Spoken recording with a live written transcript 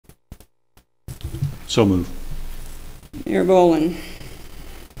So move. Mayor Boland.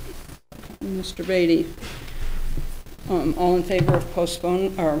 Mr. Beatty. All in favor of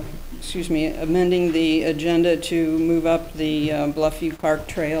amending the agenda to move up the Bluffview Park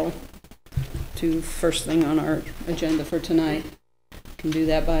Trail to first thing on our agenda for tonight? Can do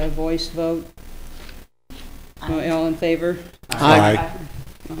that by a voice vote. All in favor? Aye.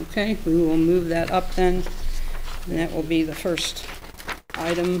 Okay, we will move that up then, and that will be the first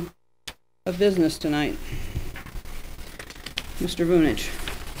item of business tonight. Mr. Vunich.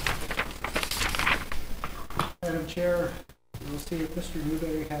 Madam Chair, we'll see if Mr.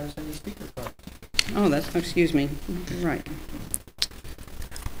 Newberry has any speaker cards. Oh, excuse me, right.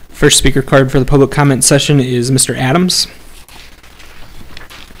 First speaker card for the public comment session is Mr. Adams.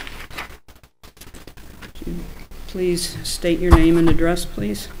 Please state your name and address,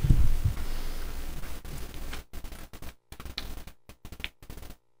 please.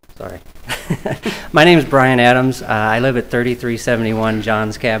 Sorry. My name is Brian Adams. I live at 3371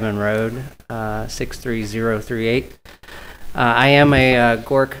 Johns Cabin Road, 63038. I am a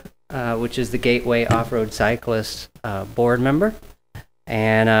GORC, which is the Gateway Off-Road Cyclist board member.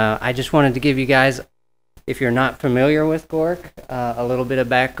 And I just wanted to give you guys, if you're not familiar with GORC, a little bit of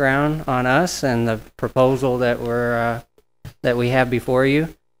background on us and the proposal that we have before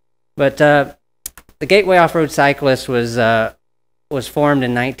you. But the Gateway Off-Road Cyclist was formed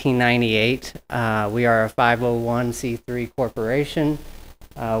in 1998. We are a 501c3 corporation.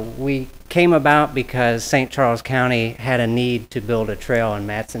 We came about because St. Charles County had a need to build a trail in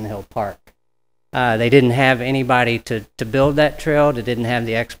Matson Hill Park. They didn't have anybody to build that trail. They didn't have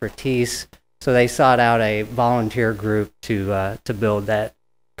the expertise, so they sought out a volunteer group to build that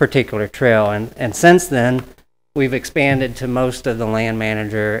particular trail. And since then, we've expanded to most of the land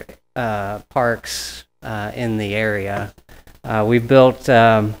manager parks in the area. We've built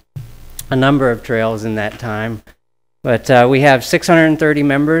a number of trails in that time, but we have 630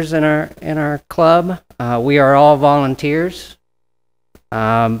 members in our club. We are all volunteers,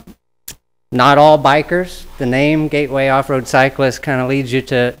 not all bikers. The name Gateway Off-Road Cyclist kind of leads you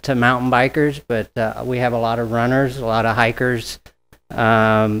to mountain bikers, but we have a lot of runners, a lot of hikers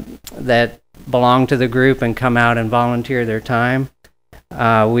that belong to the group and come out and volunteer their time.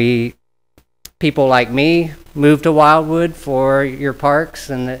 People like me move to Wildwood for your parks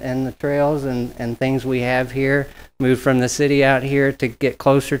and the trails and things we have here. Move from the city out here to get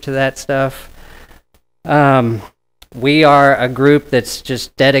closer to that stuff. We are a group that's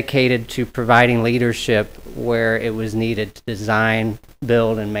just dedicated to providing leadership where it was needed to design,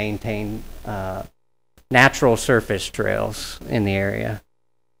 build, and maintain natural surface trails in the area.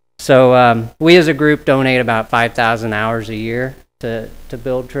 So we as a group donate about 5,000 hours a year to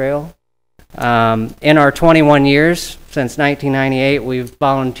build trail. In our 21 years, since 1998, we've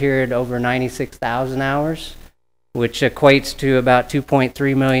volunteered over 96,000 hours, which equates to about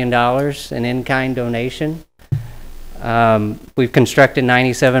 $2.3 million in in-kind donation. We've constructed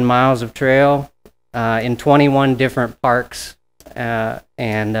 97 miles of trail in 21 different parks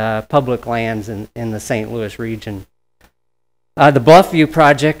and public lands in the St. Louis region. The Bluffview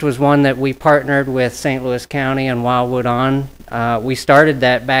project was one that we partnered with St. Louis County and Wildwood on. We started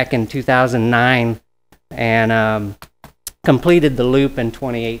that back in 2009 and completed the loop in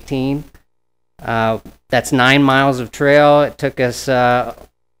 2018. That's 9 miles of trail. It took us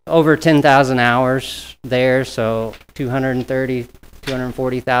over 10,000 hours there, so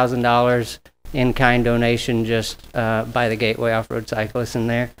 $240,000 in-kind donation just by the Gateway Off-Road Cyclists in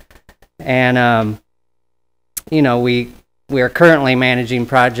there. And, you know, we are currently managing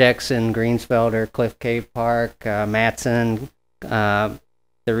projects in Greensfelder, Cliff Cave Park, Matson. The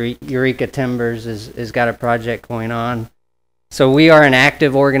Eureka Timbers has got a project going on. So we are an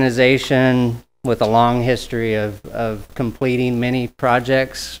active organization with a long history of completing many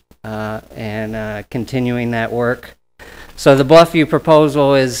projects and continuing that work. So the Bluffview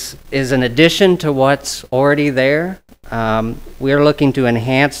proposal is an addition to what's already there. We are looking to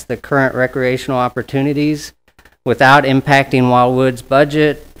enhance the current recreational opportunities without impacting Wildwood's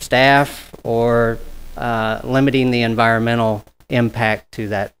budget, staff, or limiting the environmental impact to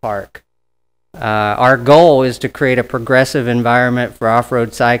that park. Our goal is to create a progressive environment for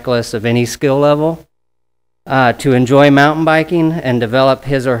off-road cyclists of any skill level to enjoy mountain biking and develop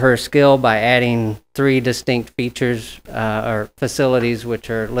his or her skill by adding 3 distinct features or facilities which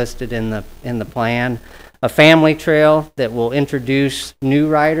are listed in the plan. A family trail that will introduce new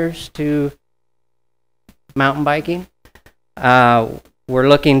riders to mountain biking. We're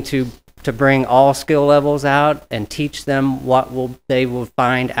looking to bring all skill levels out and teach them what they will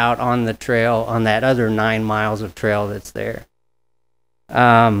find out on the trail, on that other 9 miles of trail that's there.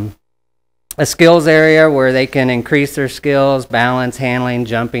 a skills area where they can increase their skills, balance, handling,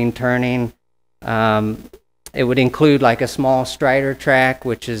 jumping, turning. It would include like a small strider track,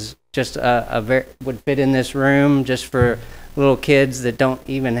 which is just would fit in this room just for little kids that don't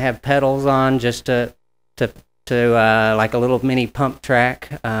even have pedals on, just to like a little mini pump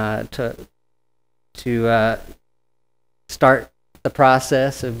track to start the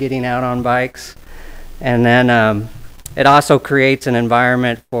process of getting out on bikes. And then it also creates an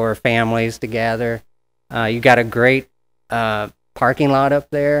environment for families to gather. You got a great parking lot up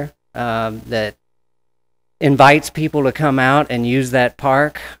there that invites people to come out and use that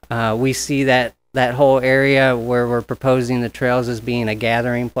park. We see that whole area where we're proposing the trails as being a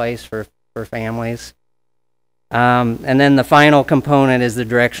gathering place for families. And then the final component is the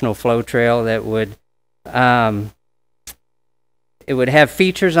directional flow trail that would it would have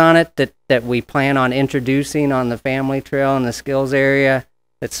features on it that we plan on introducing on the family trail and the skills area.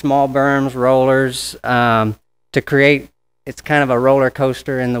 It's small berms, rollers, to create, it's kind of a roller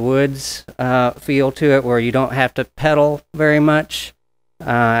coaster in the woods feel to it, where you don't have to pedal very much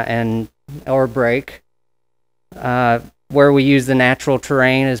or brake, where we use the natural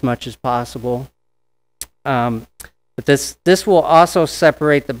terrain as much as possible. But this will also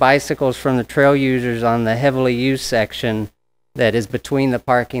separate the bicycles from the trail users on the heavily used section that is between the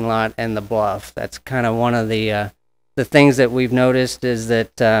parking lot and the bluff. That's kind of one of the things that we've noticed, is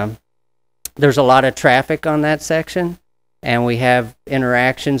that there's a lot of traffic on that section, and we have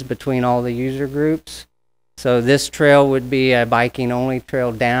interactions between all the user groups. So this trail would be a biking only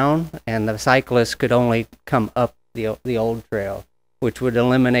trail down, and the cyclists could only come up the old trail, which would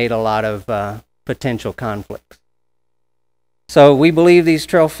eliminate a lot of potential conflicts. So we believe these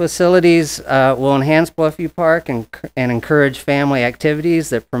trail facilities will enhance Bluffview Park and encourage family activities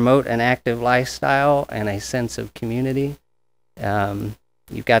that promote an active lifestyle and a sense of community.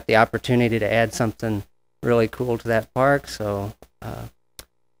 You've got the opportunity to add something really cool to that park, so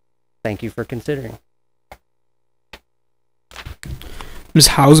thank you for considering. Ms.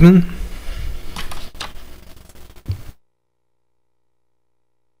 Hausman?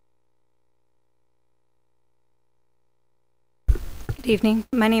 Good evening.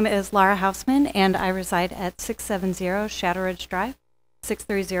 My name is Laura Hausman, and I reside at 670 Shadow Ridge Drive,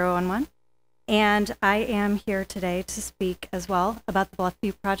 63011. And I am here today to speak as well about the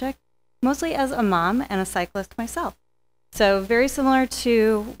Bluffview project, mostly as a mom and a cyclist myself. So very similar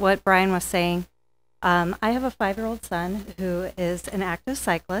to what Brian was saying, I have a 5-year-old son who is an active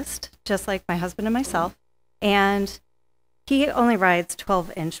cyclist, just like my husband and myself, and he only rides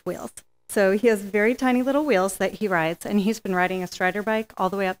 12-inch wheels. So he has very tiny little wheels that he rides, and he's been riding a strider bike all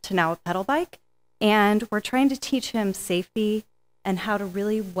the way up to now a pedal bike. And we're trying to teach him safety and how to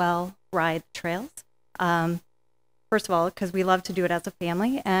really well ride trails. First of all, because we love to do it as a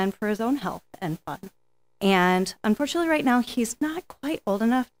family and for his own health and fun. And unfortunately right now, he's not quite old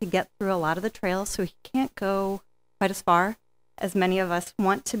enough to get through a lot of the trails, so he can't go quite as far as many of us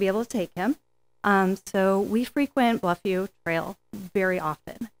want to be able to take him. So we frequent Bluffview Trail very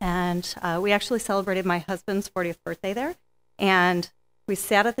often, and we actually celebrated my husband's 40th birthday there, and we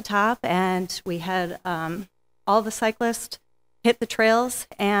sat at the top, and we had all the cyclists hit the trails,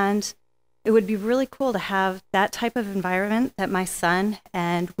 and it would be really cool to have that type of environment that my son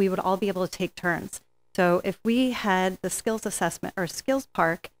and we would all be able to take turns. So if we had the skills assessment or skills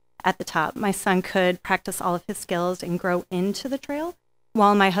park at the top, my son could practice all of his skills and grow into the trail.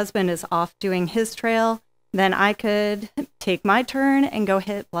 While my husband is off doing his trail, then I could take my turn and go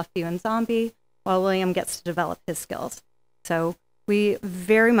hit Bluffview and Zombie while William gets to develop his skills. So we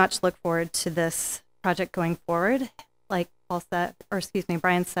very much look forward to this project going forward. Like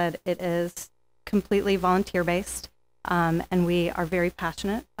Brian said, it is completely volunteer-based, and we are very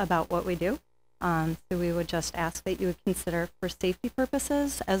passionate about what we do. So we would just ask that you would consider, for safety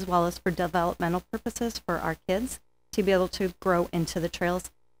purposes as well as for developmental purposes for our kids, to be able to grow into the trails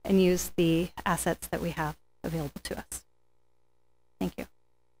and use the assets that we have available to us. Thank you.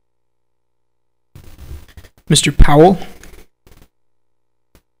 Mr. Powell?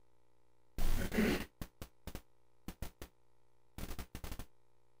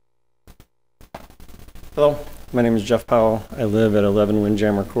 Hello, my name is Jeff Powell. I live at 11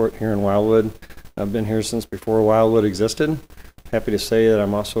 Windjammer Court here in Wildwood. I've been here since before Wildwood existed. Happy to say that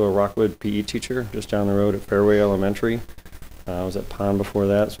I'm also a Rockwood PE teacher just down the road at Fairway Elementary. I was at Pond before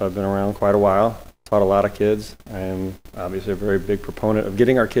that, so I've been around quite a while. Taught a lot of kids. I am obviously a very big proponent of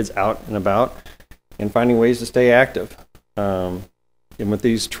getting our kids out and about and finding ways to stay active. And with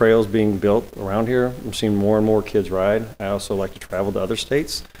these trails being built around here, I'm seeing more and more kids ride. I also like to travel to other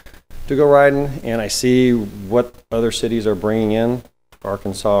states to go riding, and I see what other cities are bringing in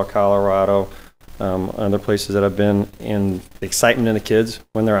Arkansas, Colorado, other places that I've been, and the excitement in the kids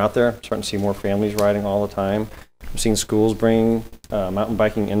when they're out there. I'm starting to see more families riding all the time. I'm seeing schools bring mountain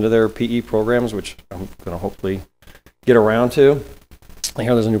biking into their PE programs, which I'm going to hopefully get around to. I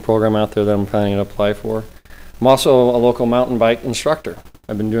hear there's a new program out there that I'm planning to apply for. I'm also a local mountain bike instructor.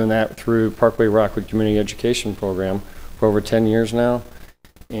 I've been doing that through Parkway Rockwood Community Education Program for over 10 years now,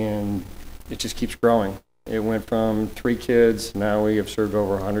 and it just keeps growing. It went from 3 kids, now we have served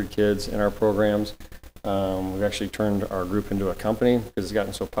over 100 kids in our programs. We've actually turned our group into a company because it's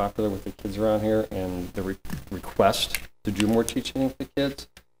gotten so popular with the kids around here and the request to do more teaching with the kids.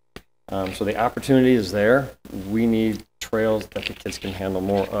 So the opportunity is there. We need trails that the kids can handle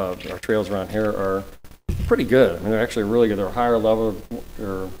more of. Our trails around here are pretty good. I mean, they're actually really good. They're higher level.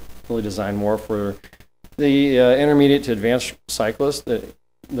 They're really designed more for the intermediate to advanced cyclists that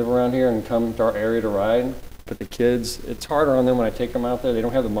live around here and come to our area to ride. But the kids, it's harder on them when I take them out there. They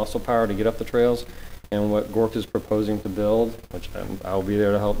don't have the muscle power to get up the trails. And what Gork is proposing to build, which I'll be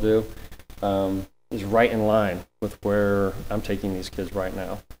there to help do, is right in line with where I'm taking these kids right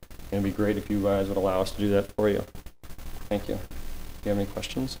now. And it'd be great if you guys would allow us to do that for you. Thank you. Do you have any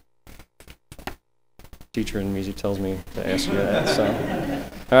questions? Teacher in me tells me to ask you that. So,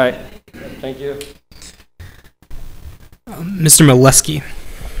 all right. Thank you. Mr. Molesky.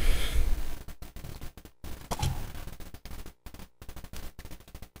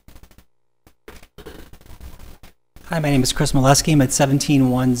 Hi, my name is Chris Molesky. I'm at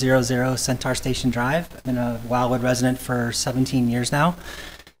 17100 Centaur Station Drive. I've been a Wildwood resident for 17 years now.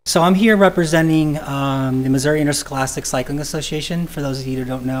 So I'm here representing the Missouri Interscholastic Cycling Association. For those of you who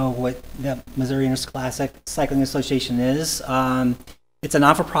don't know what the Missouri Interscholastic Cycling Association is, it's a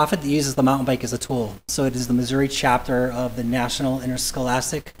not-for-profit that uses the mountain bike as a tool. So it is the Missouri chapter of the National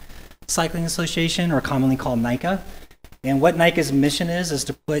Interscholastic Cycling Association, or commonly called NICA. And what NICA's mission is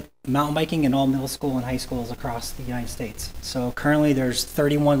to put mountain biking in all middle school and high schools across the United States. So currently there's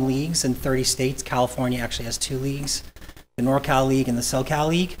 31 leagues in 30 states. California actually has 2 leagues, the NorCal League and the SoCal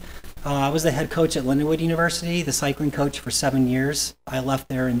League. I was the head coach at Lindenwood University, the cycling coach for 7 years. I left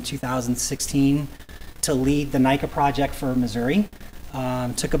there in 2016 to lead the NICA project for Missouri.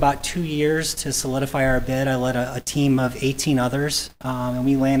 Took about 2 years to solidify our bid. I led a team of 18 others, and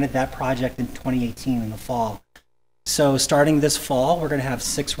we landed that project in 2018 in the fall. So starting this fall, we're going to have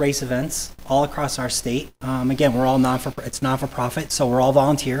 6 race events all across our state. Again, we're all it's non-for-profit, so we're all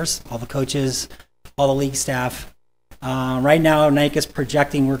volunteers, all the coaches, all the league staff. Right now, NICA is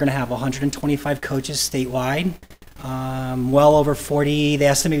projecting we're going to have 125 coaches statewide, well over 40, they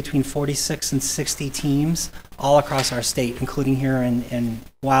estimate between 46 and 60 teams all across our state, including here in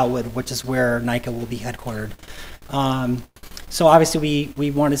Wildwood, which is where NICA will be headquartered. So obviously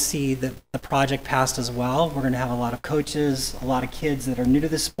we want to see the project passed as well. We're going to have a lot of coaches, a lot of kids that are new to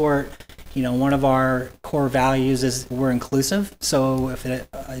the sport. You know, one of our core values is we're inclusive. So if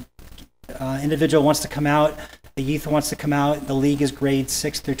an individual wants to come out, the youth wants to come out, the league is grades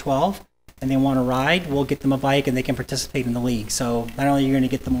 6 through 12, and they want to ride, we'll get them a bike and they can participate in the league. So not only are you going to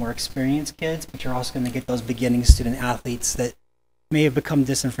get the more experienced kids, but you're also going to get those beginning student athletes that may have become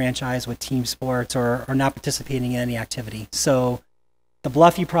disenfranchised with team sports or not participating in any activity. So the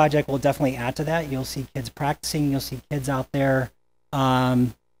Bluffview project will definitely add to that. You'll see kids practicing, you'll see kids out there. A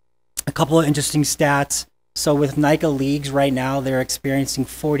couple of interesting stats. So with NICA leagues right now, they're experiencing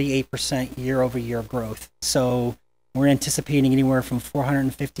 48% year-over-year growth. So we're anticipating anywhere from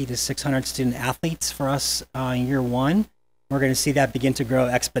 450 to 600 student athletes for us in year one. We're going to see that begin to grow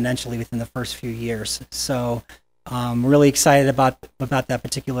exponentially within the first few years. So I'm really excited about that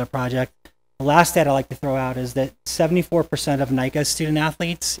particular project. The last stat I like to throw out is that 74% of NICA student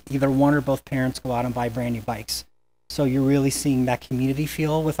athletes, either one or both parents, go out and buy brand new bikes. So you're really seeing that community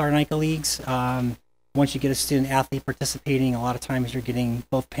feel with our NICA leagues. Once you get a student athlete participating, a lot of times you're getting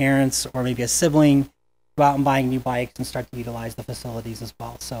both parents or maybe a sibling go out and buying new bikes and start to utilize the facilities as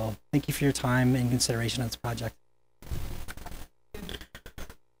well. So thank you for your time and consideration of this project.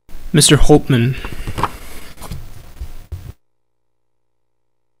 Mr. Holtman.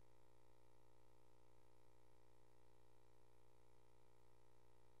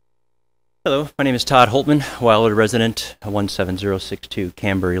 Hello, my name is Todd Holtman, Wildwood resident, 17062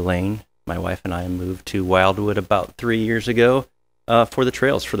 Canbury Lane. My wife and I moved to Wildwood about 3 years ago for the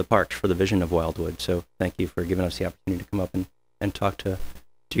trails, for the parks, for the vision of Wildwood. So thank you for giving us the opportunity to come up and talk to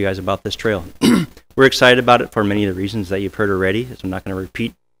you guys about this trail. We're excited about it for many of the reasons that you've heard already, so I'm not going to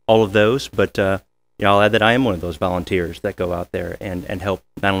repeat all of those, but I'll add that I am one of those volunteers that go out there and help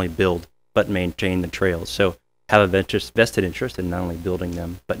not only build but maintain the trails. So have a vested interest in not only building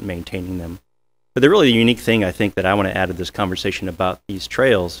them but maintaining them. But the really unique thing I think that I want to add to this conversation about these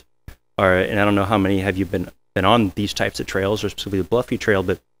trails are, and I don't know how many have you been on these types of trails, or specifically the Bluffview Trail,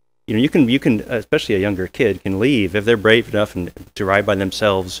 but you know, you can, especially a younger kid, can leave if they're brave enough and to ride by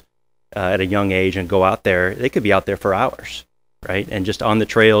themselves at a young age and go out there. They could be out there for hours, right? And just on the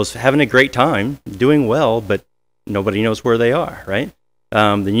trails, having a great time, doing well, but nobody knows where they are, right?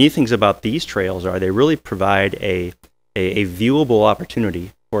 The neat things about these trails are they really provide a viewable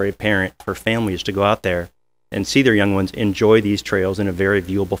opportunity for a parent, for families to go out there and see their young ones enjoy these trails in a very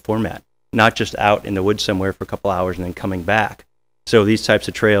viewable format, not just out in the woods somewhere for a couple hours and then coming back. So these types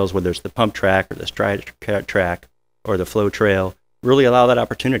of trails, whether it's the pump track or the stride track or the flow trail, really allow that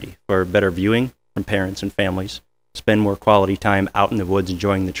opportunity for better viewing from parents and families, spend more quality time out in the woods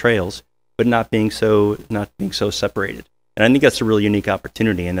enjoying the trails, but not being so separated. And I think that's a really unique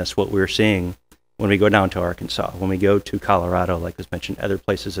opportunity, and that's what we're seeing when we go down to Arkansas, when we go to Colorado, like was mentioned, other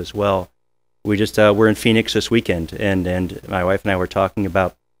places as well. We just we're in Phoenix this weekend, and my wife and I were talking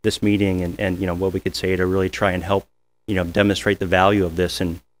about this meeting and you know what we could say to really try and help demonstrate the value of this.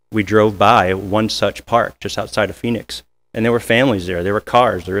 And we drove by one such park just outside of Phoenix, and there were families there, there were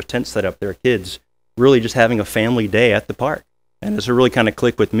cars, there were tents set up, there were kids really just having a family day at the park. And this really kind of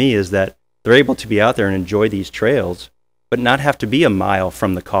clicked with me is that they're able to be out there and enjoy these trails, but not have to be a mile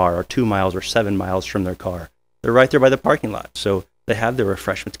from the car or 2 miles or 7 miles from their car. They're right there by the parking lot. So they have their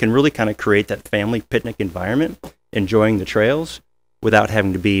refreshments, can really kind of create that family picnic environment, enjoying the trails without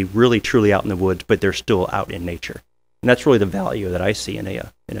having to be really truly out in the woods, but they're still out in nature. And that's really the value that I see in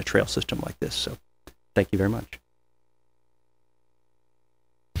a trail system like this. So thank you very much.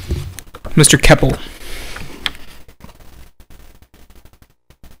 Mr. Keppel.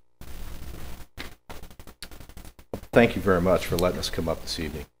 Thank you very much for letting us come up this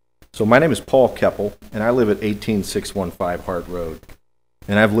evening. So my name is Paul Keppel, and I live at 18615 Hart Road.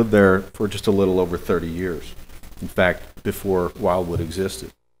 And I've lived there for just a little over 30 years. In fact, before Wildwood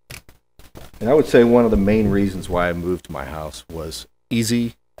existed. And I would say one of the main reasons why I moved to my house was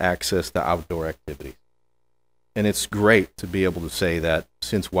easy access to outdoor activities. And it's great to be able to say that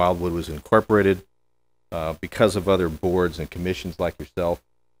since Wildwood was incorporated, because of other boards and commissions like yourself,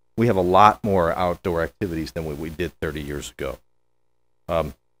 we have a lot more outdoor activities than what we did 30 years ago.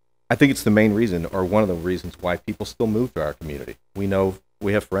 I think it's the main reason, or one of the reasons why people still move to our community. We know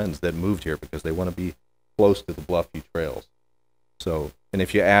we have friends that moved here because they want to be close to the Bluffview trails. So, and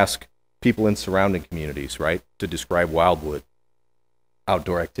if you ask people in surrounding communities, right, to describe Wildwood,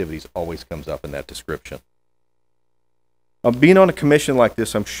 outdoor activities always comes up in that description. Being on a commission like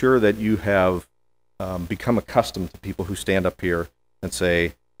this, I'm sure that you have become accustomed to people who stand up here and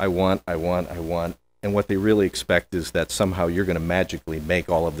say, I want, and what they really expect is that somehow you're going to magically make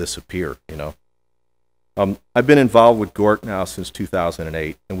all of this appear, you know. I've been involved with GORC now since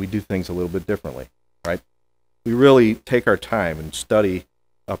 2008, and we do things a little bit differently, right? We really take our time and study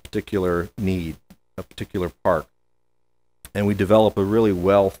a particular need, a particular park, and we develop a really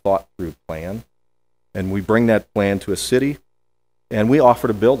well thought through plan, and we bring that plan to a city, and we offer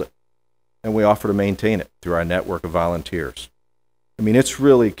to build it, and we offer to maintain it through our network of volunteers. I mean, it's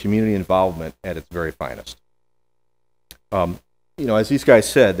really community involvement at its very finest. You know, as these guys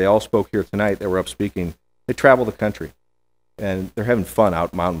said, they all spoke here tonight, they were up speaking, they travel the country, and they're having fun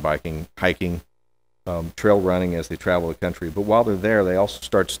out mountain biking, hiking, trail running as they travel the country. But while they're there, they also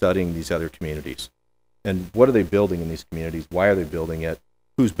start studying these other communities. And what are they building in these communities? Why are they building it?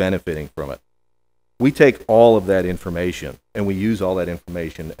 Who's benefiting from it? We take all of that information, and we use all that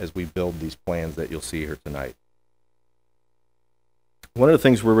information as we build these plans that you'll see here tonight. One of the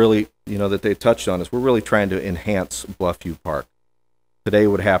things we're really, you know, that they touched on is we're really trying to enhance Bluffview Park. Today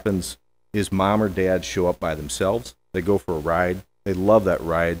what happens is mom or dad show up by themselves. They go for a ride. They love that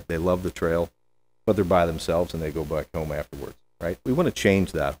ride. They love the trail, but they're by themselves and they go back home afterwards, right? We want to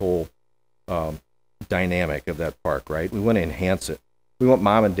change that whole dynamic of that park, right? We want to enhance it. We want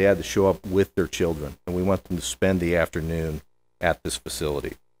mom and dad to show up with their children, and we want them to spend the afternoon at this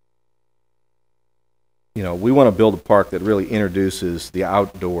facility. You know, we want to build a park that really introduces the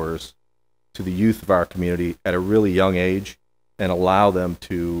outdoors to the youth of our community at a really young age and allow them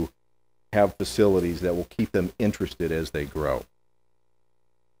to have facilities that will keep them interested as they grow.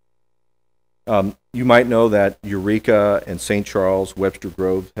 You might know that Eureka and St. Charles, Webster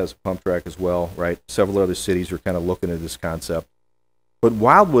Groves has a pump track as well, right? Several other cities are kind of looking at this concept. But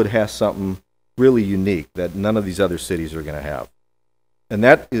Wildwood has something really unique that none of these other cities are going to have. And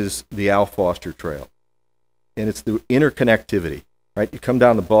that is the Al Foster Trail. And it's the interconnectivity, right? You come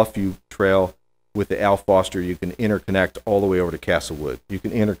down the Bluffview Trail with the Al Foster, you can interconnect all the way over to Castlewood. You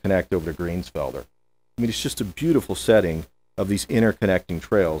can interconnect over to Greensfelder. I mean, it's just a beautiful setting of these interconnecting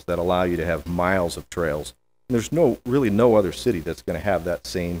trails that allow you to have miles of trails. And there's really no other city that's going to have that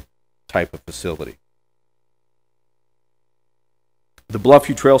same type of facility. The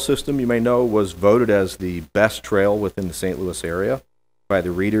Bluffview Trail System, you may know, was voted as the best trail within the St. Louis area by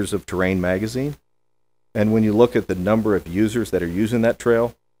the readers of Terrain magazine. And when you look at the number of users that are using that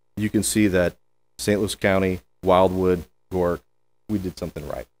trail, you can see that St. Louis County, Wildwood, Gork, we did something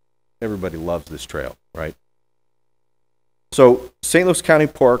right. Everybody loves this trail, right? So St. Louis County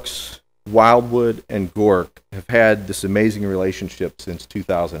Parks, Wildwood, and Gork have had this amazing relationship since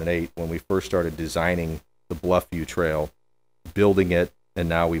 2008 when we first started designing the Bluffview Trail, building it, and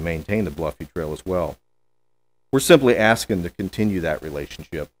now we maintain the Bluffview Trail as well. We're simply asking to continue that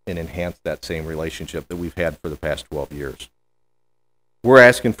relationship and enhance that same relationship that we've had for the past 12 years. We're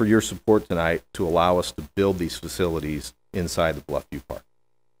asking for your support tonight to allow us to build these facilities inside the Bluffview Park.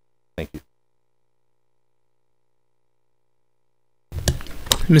 Thank you.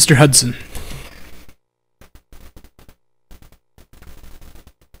 Mr. Hudson.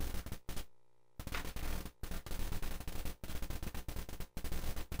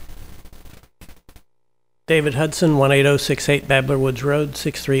 David Hudson, 18068 Babler Woods Road,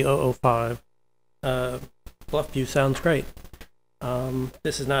 63005. Bluffview sounds great.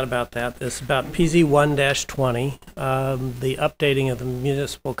 This is not about that. This is about PZ1-20, the updating of the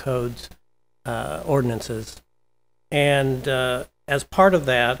municipal codes ordinances. And as part of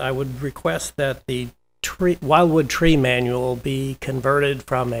that, I would request that the Wildwood Tree Manual be converted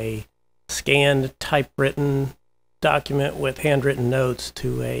from a scanned typewritten document with handwritten notes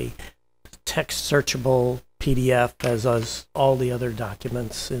to a text searchable PDF, as all the other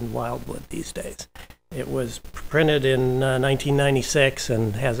documents in Wildwood these days. It was printed in 1996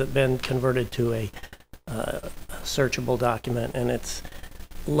 and hasn't been converted to a searchable document, and it's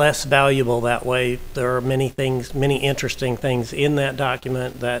less valuable that way. There are many interesting things in that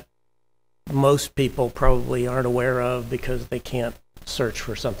document that most people probably aren't aware of because they can't search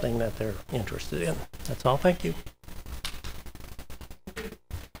for something that they're interested in. That's all. Thank you.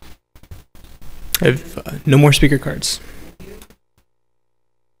 I have no more speaker cards.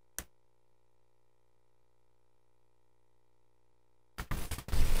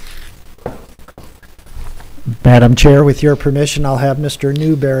 Madam Chair, with your permission, I'll have Mr.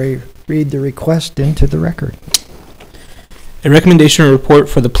 Newberry read the request into the record. A recommendation report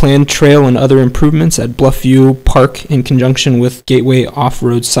for the planned trail and other improvements at Bluffview Park in conjunction with Gateway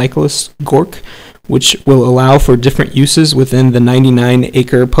Off-Road Cyclists, Gork, which will allow for different uses within the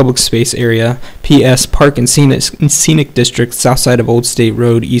 99-acre public space area, PS Park and Scenic District, south side of Old State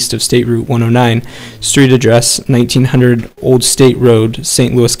Road, east of State Route 109, street address 1900 Old State Road,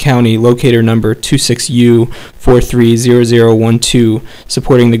 St. Louis County, locator number 26U430012,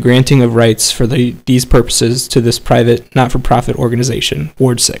 supporting the granting of rights for these purposes to this private, not-for-profit organization,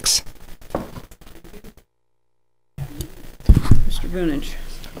 Ward 6. Mr. Bunich.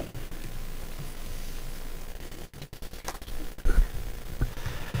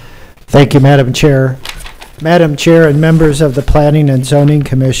 Thank you, Madam Chair. Madam Chair and members of the Planning and Zoning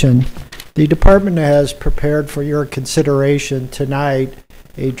Commission, the department has prepared for your consideration tonight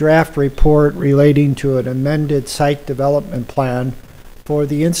a draft report relating to an amended site development plan for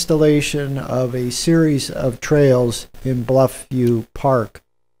the installation of a series of trails in Bluffview Park.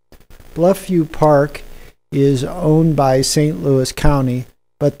 Bluffview Park is owned by St. Louis County,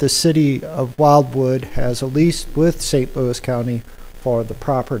 but the city of Wildwood has a lease with St. Louis County for the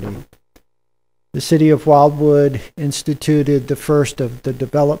property. The city of Wildwood instituted the first of the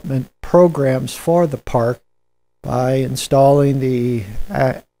development programs for the park by installing the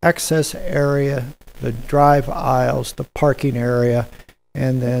access area, the drive aisles, the parking area,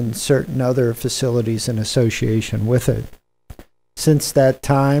 and then certain other facilities in association with it. Since that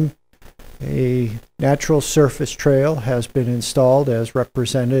time, a natural surface trail has been installed as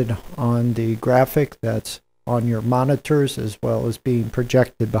represented on the graphic that's on your monitors, as well as being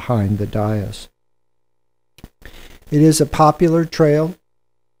projected behind the dais. It is a popular trail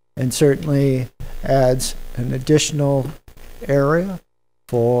and certainly adds an additional area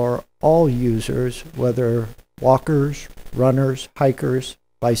for all users, whether walkers, runners, hikers,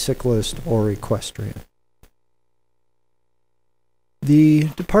 bicyclists, or equestrian. The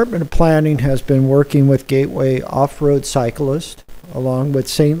Department of Planning has been working with Gateway Off-Road Cyclists along with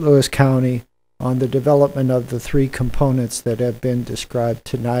St. Louis County on the development of the three components that have been described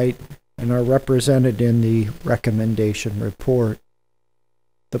tonight and are represented in the recommendation report.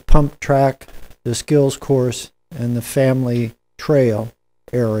 The pump track, the skills course, and the family trail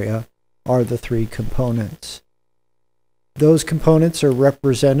area are the three components. Those components are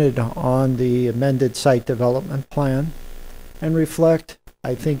represented on the amended site development plan. and reflect,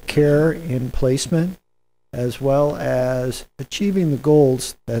 I think, care in placement as well as achieving the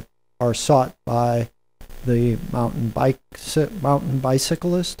goals that are sought by the mountain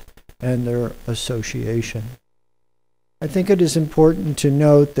bicyclist and their association. I think it is important to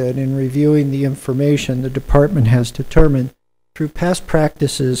note that in reviewing the information, the department has determined through past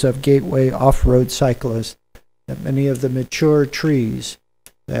practices of gateway off-road cyclists that many of the mature trees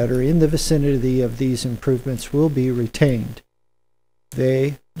that are in the vicinity of these improvements will be retained.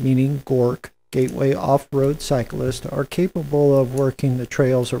 They, meaning GORC, Gateway Off-Road Cyclists, are capable of working the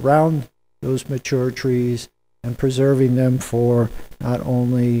trails around those mature trees and preserving them for not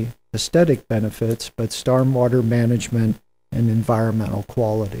only aesthetic benefits, but stormwater management and environmental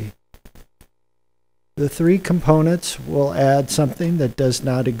quality. The three components will add something that does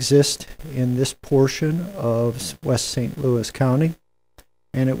not exist in this portion of West St. Louis County,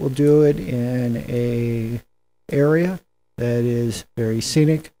 and it will do it in an area that is very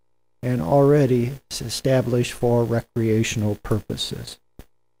scenic and already established for recreational purposes.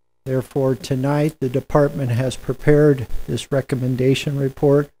 Therefore, tonight, the department has prepared this recommendation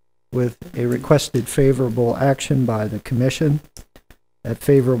report with a requested favorable action by the commission. That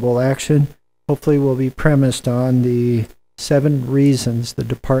favorable action hopefully will be premised on the 7 reasons the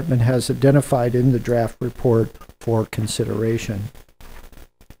department has identified in the draft report for consideration.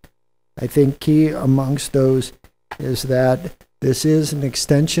 I think key amongst those is that this is an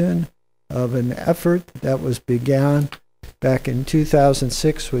extension of an effort that was began back in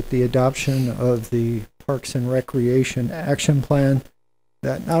 2006 with the adoption of the Parks and Recreation Action Plan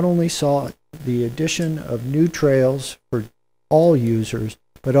that not only saw the addition of new trails for all users,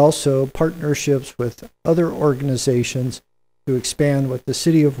 but also partnerships with other organizations to expand what the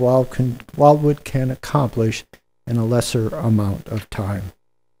City of Wildwood can accomplish in a lesser amount of time.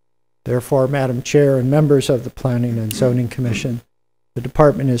 Therefore, Madam Chair and members of the Planning and Zoning Commission, the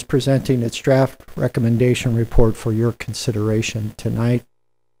department is presenting its draft recommendation report for your consideration tonight.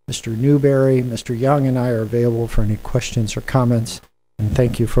 Mr. Newberry, Mr. Young, and I are available for any questions or comments, and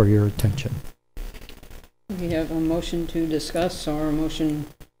thank you for your attention. We have a motion to discuss or a motion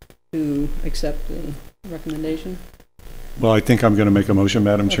to accept the recommendation. Well, I think I'm going to make a motion,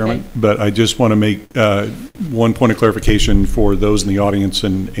 Madam Chairman, Okay. but I just want to make one point of clarification for those in the audience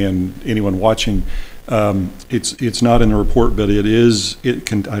and anyone watching. It's not in the report, but I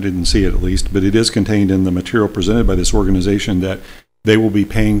didn't see it at least, but it is contained in the material presented by this organization that they will be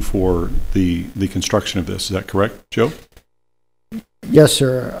paying for the construction of this. Is that correct, Joe? Yes,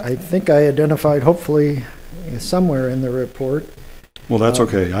 sir. I think I identified, hopefully, somewhere in the report. Well, that's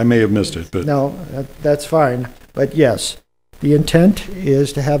okay. I may have missed it, but No, that's fine. But yes, the intent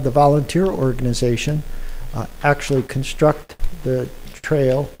is to have the volunteer organization actually construct the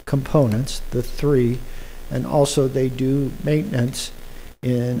trail components, the 3, and also they do maintenance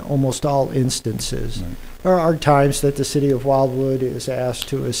in almost all instances. Right. There are times that the City of Wildwood is asked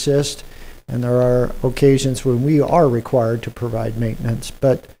to assist, and there are occasions when we are required to provide maintenance.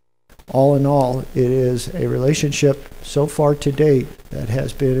 But all in all, it is a relationship so far to date that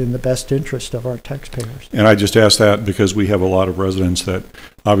has been in the best interest of our taxpayers. and I just asked that because we have a lot of residents that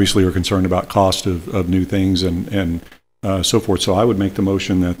obviously are concerned about cost of new things and so forth. So I would make the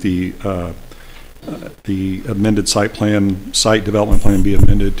motion that the amended site development plan be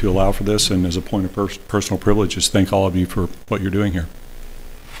amended to allow for this, and as a point of personal privilege, just thank all of you for what you're doing here.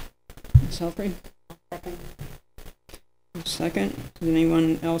 Ms. Helfrey? Second. Does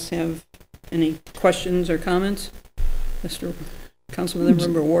anyone else have any questions or comments? Mr.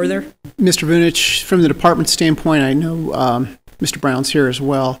 Councilmember Warther? Mr. Vunich, from the department standpoint, I know Mr. Brown's here as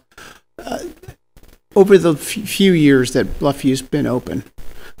well. Over the few years that Bluffview's been open,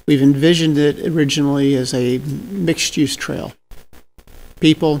 we've envisioned it originally as a mixed-use trail.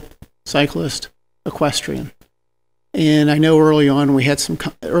 People, cyclist, equestrian. And I know early on we had some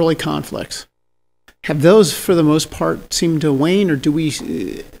early conflicts. Have those, for the most part, seemed to wane, or do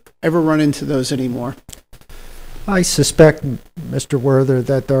we ever run into those anymore? I suspect, Mr. Werther,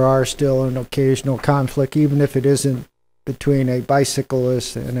 that there are still an occasional conflict, even if it isn't between a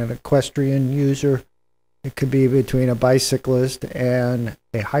bicyclist and an equestrian user. It could be between a bicyclist and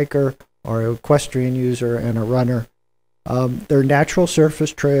a hiker, or an equestrian user and a runner. They're natural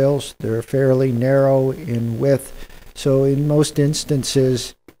surface trails. They're fairly narrow in width. So in most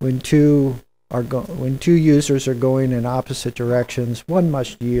instances, when two users are going in opposite directions, one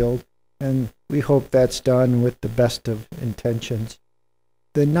must yield, and we hope that's done with the best of intentions.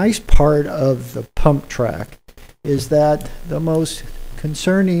 The nice part of the pump track is that the most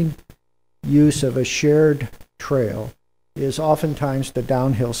concerning use of a shared trail is oftentimes the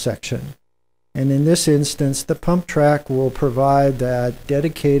downhill section. And in this instance, the pump track will provide that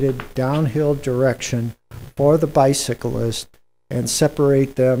dedicated downhill direction for the bicyclist and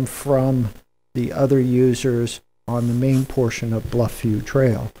separate them from the other users on the main portion of Bluffview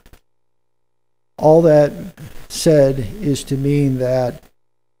Trail. All that said is to mean that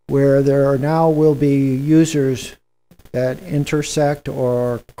where there are now will be users that intersect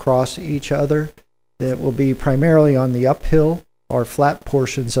or cross each other, that will be primarily on the uphill or flat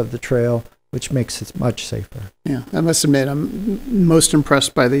portions of the trail, which makes it much safer. Yeah, I must admit, I'm most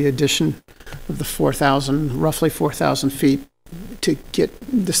impressed by the addition of the roughly 4,000 feet to get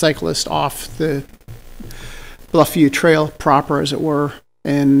the cyclist off the Bluffview Trail proper, as it were,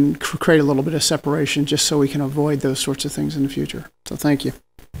 and create a little bit of separation just so we can avoid those sorts of things in the future. So thank you.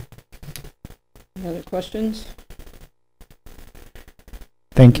 Any other questions?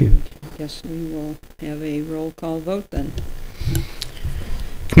 Thank you. I guess we will have a roll call vote then.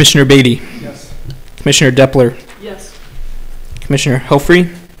 Commissioner Beatty? Yes. Commissioner Depler? Yes. Commissioner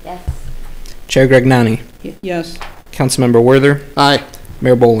Helfrey? Yes. Chair Gragnani? Yes. Councilmember Werther? Aye.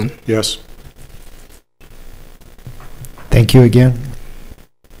 Mayor Boland? Yes. Thank you again.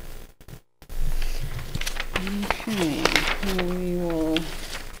 Okay, well, we will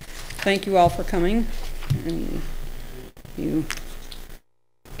thank you all for coming. And if you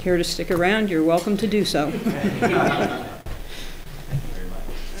care to stick around, you're welcome to do so.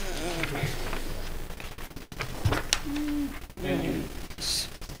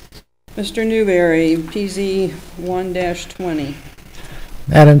 Mr. Newberry, PZ 1-20.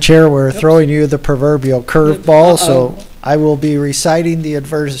 Madam Chair, we're throwing you the proverbial curveball, Uh-oh. so I will be reciting the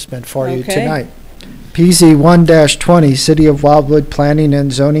advertisement for you Okay. tonight. PZ 1-20, City of Wildwood Planning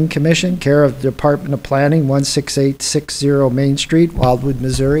and Zoning Commission, care of the Department of Planning, 16860 Main Street, Wildwood,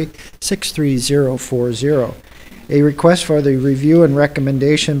 Missouri, 63040. A request for the review and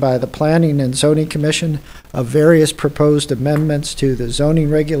recommendation by the Planning and Zoning Commission of various proposed amendments to the zoning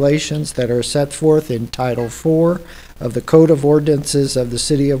regulations that are set forth in Title IV of the Code of Ordinances of the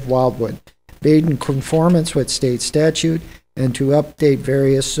City of Wildwood, made in conformance with state statute, and to update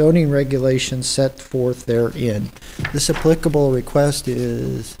various zoning regulations set forth therein. This applicable request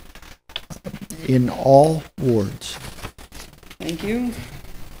is in all wards. Thank you.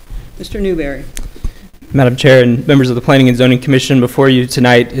 Mr. Newberry. Madam Chair and members of the Planning and Zoning Commission, before you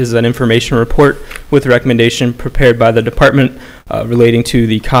tonight is an information report with recommendation prepared by the department relating to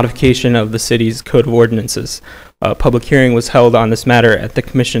the codification of the city's Code of Ordinances. A public hearing was held on this matter at the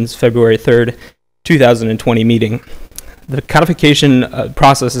Commission's February 3rd, 2020 meeting. The codification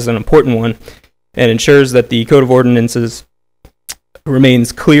process is an important one and ensures that the Code of Ordinances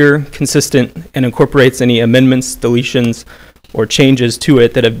remains clear, consistent, and incorporates any amendments, deletions, or changes to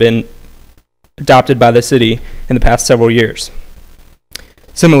it that have been adopted by the city in the past several years.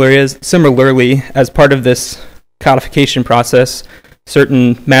 Similarly, as part of this codification process,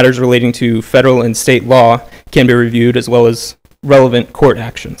 certain matters relating to federal and state law can be reviewed, as well as relevant court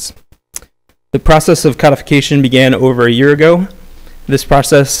actions. The process of codification began over a year ago. This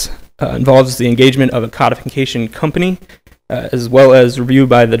process involves the engagement of a codification company, as well as review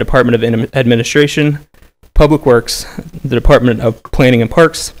by the Department of Administration, Public Works, the Department of Planning and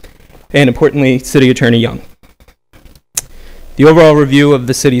Parks, and importantly, City Attorney Young. The overall review of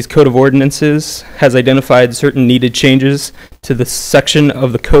the city's Code of Ordinances has identified certain needed changes to the section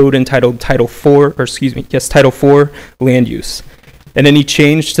of the code entitled Title IV, Land Use. And any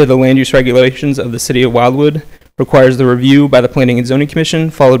change to the land use regulations of the City of Wildwood requires the review by the Planning and Zoning Commission,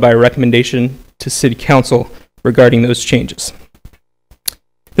 followed by a recommendation to City Council regarding those changes.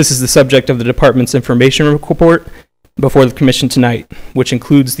 This is the subject of the department's information report before the Commission tonight, which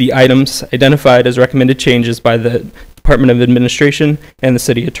includes the items identified as recommended changes by the Department of Administration and the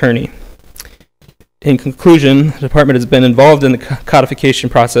City Attorney. In conclusion, the department has been involved in the codification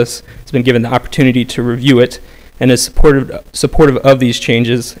process, has been given the opportunity to review it, and is supportive of these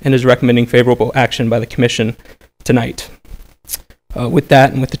changes and is recommending favorable action by the Commission tonight. With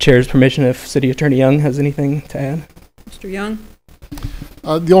that, and with the Chair's permission, if City Attorney Young has anything to add. Mr. Young?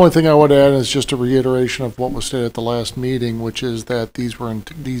 The only thing I would add is just a reiteration of what was stated at the last meeting, which is that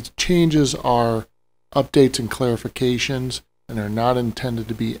these changes are updates and clarifications, and are not intended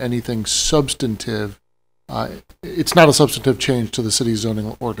to be anything substantive. It's not a substantive change to the city's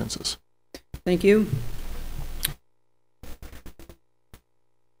zoning ordinances. Thank you.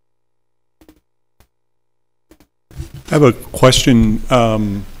 I have a question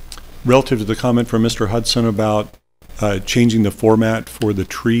relative to the comment from Mr. Hudson about changing the format for the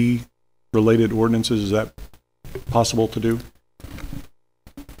tree-related ordinances. Is that possible to do?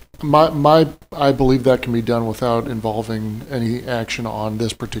 I believe that can be done without involving any action on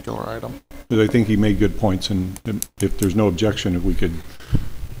this particular item. 'Cause I think he made good points, and if there's no objection, if we could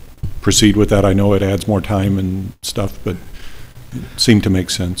proceed with that. I know it adds more time and stuff, but it seemed to make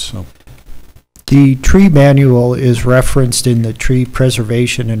sense, so. The tree manual is referenced in the Tree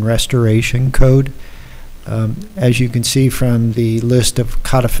Preservation and Restoration Code. As you can see from the list of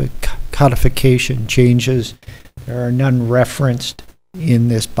codification changes, there are none referenced in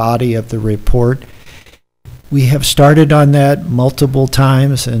this body of the report. We have started on that multiple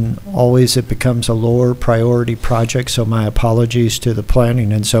times, and always it becomes a lower priority project, so my apologies to the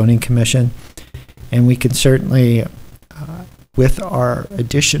Planning and Zoning Commission. And we can certainly, with our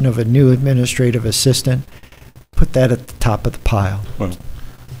addition of a new administrative assistant, put that at the top of the pile. Well,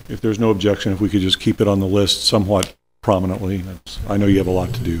 if there's no objection, if we could just keep it on the list somewhat prominently. I know you have a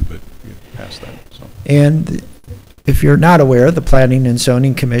lot to do, but past that. So. And if you're not aware, the Planning and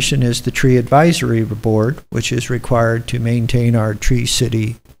Zoning Commission is the Tree Advisory Board, which is required to maintain our Tree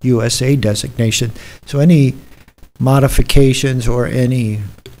City USA designation. So any modifications or any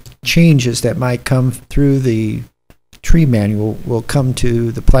changes that might come through the tree manual will come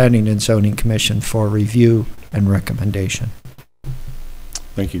to the Planning and Zoning Commission for review and recommendation.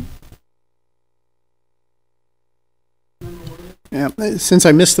 Thank you. Yeah, since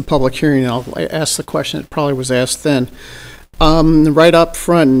I missed the public hearing, I'll ask the question that probably was asked then. Right up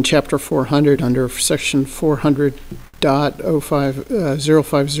front in Chapter 400, under Section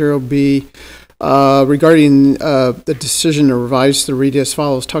 400.050B, regarding the decision to revise the read as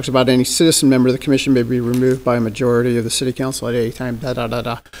follows, talks about any citizen member of the commission may be removed by a majority of the city council at any time,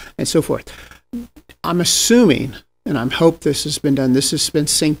 and so forth. I'm assuming, and I hope this has been done, this has been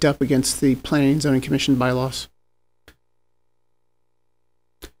synced up against the Planning and Zoning Commission bylaws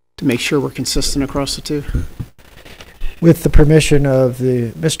to make sure we're consistent across the two. With the permission of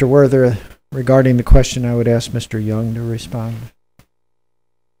Mr. Werther, regarding the question, I would ask Mr. Young to respond.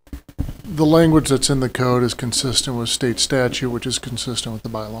 The language that's in the code is consistent with state statute, which is consistent with the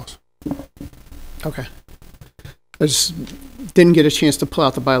bylaws. Okay. I just didn't get a chance to pull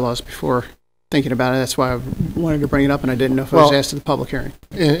out the bylaws before thinking about it. That's why I wanted to bring it up, and I didn't know if I was asked at the public hearing.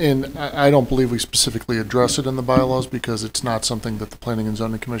 And I don't believe we specifically address it in the bylaws because it's not something that the Planning and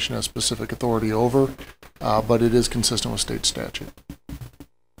Zoning Commission has specific authority over, but it is consistent with state statute.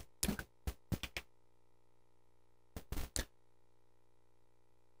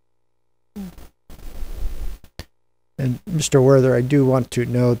 And Mr. Werther, I do want to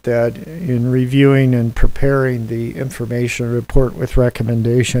note that in reviewing and preparing the information report with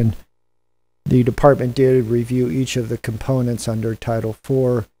recommendation, the department did review each of the components under Title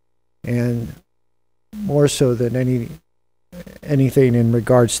IV, and more so than anything in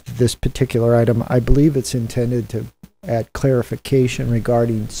regards to this particular item, I believe it's intended to add clarification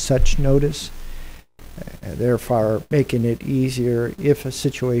regarding such notice, therefore making it easier if a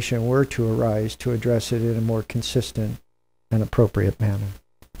situation were to arise to address it in a more consistent and appropriate manner.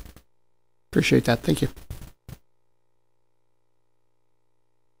 Appreciate that. Thank you.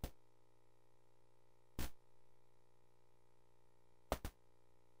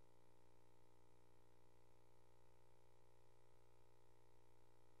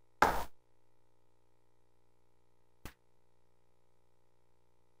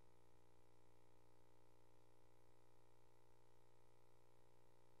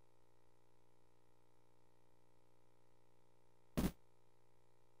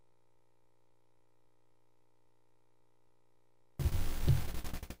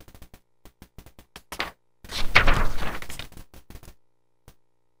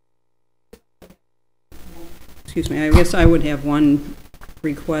 Excuse me, I guess I would have one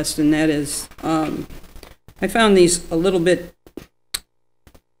request, and that is, I found these a little bit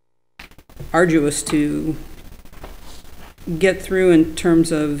arduous to get through in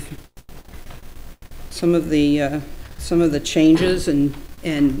terms of some of the changes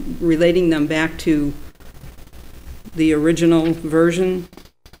and relating them back to the original version.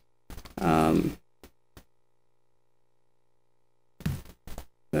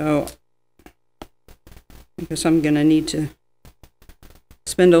 So I guess I'm going to need to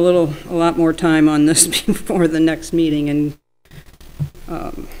spend a lot more time on this before the next meeting and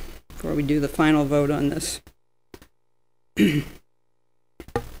before we do the final vote on this.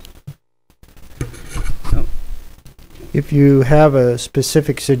 If you have a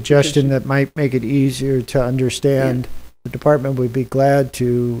specific suggestion that might make it easier to understand, the department would be glad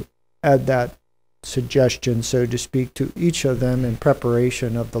to add that suggestion, so to speak, to each of them in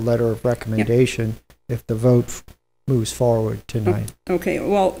preparation of the letter of recommendation if the vote moves forward tonight. Okay,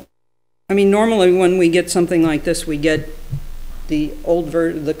 well, I mean, normally when we get something like this, we get the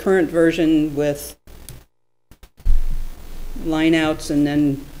the current version with line outs and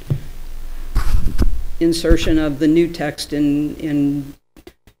then insertion of the new text in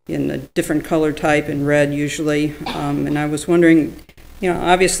a different color type, in red usually. And I was wondering,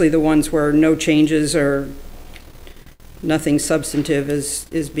 obviously the ones where no changes or nothing substantive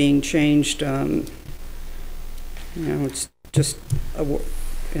is being changed. It's just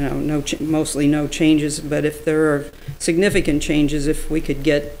mostly no changes. But if there are significant changes, if we could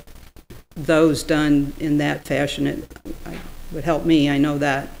get those done in that fashion, it would help me. I know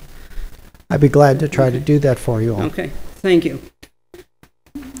that. I'd be glad to try to do that for you all. Okay, thank you.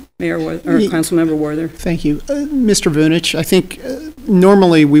 Mayor or Councilmember Werther. Thank you. Mr. Vunich, I think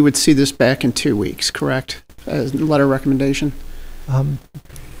normally we would see this back in 2 weeks, correct? Letter recommendation?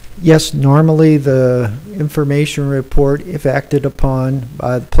 Yes, normally the information report, if acted upon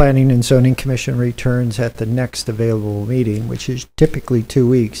by the Planning and Zoning Commission, returns at the next available meeting, which is typically 2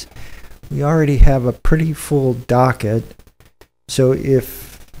 weeks. We already have a pretty full docket, so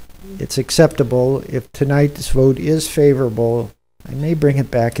if it's acceptable, if tonight's vote is favorable, I may bring it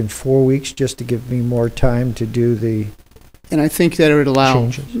back in 4 weeks just to give me more time to do the And I think that it would allow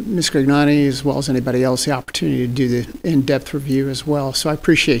changes. Ms. Grignani, as well as anybody else, the opportunity to do the in-depth review as well. So I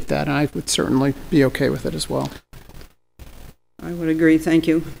appreciate that, and I would certainly be okay with it as well. I would agree. Thank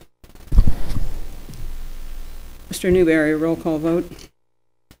you. Mr. Newberry, roll call vote.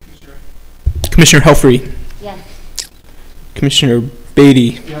 Commissioner Helfrey. Yes. Commissioner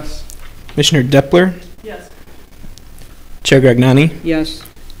Beatty. Yes. Commissioner Depler. Yes. Chair Gragnani. Yes.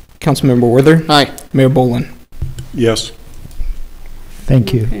 Councilmember Werther. Aye. Mayor Boland. Yes.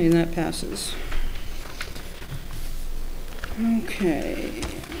 Thank you. Okay, and that passes. Okay,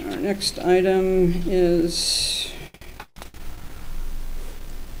 our next item is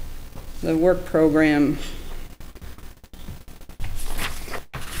the work program.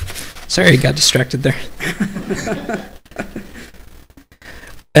 Sorry, I got distracted there.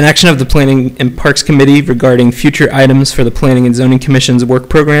 An action of the Planning and Parks Committee regarding future items for the Planning and Zoning Commission's work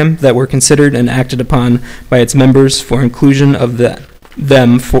program that were considered and acted upon by its members for inclusion of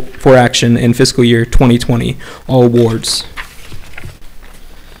them for action in fiscal year 2020, all wards.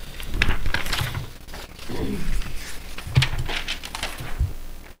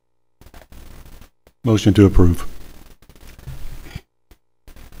 Motion to approve.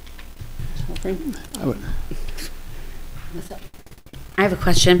 I have a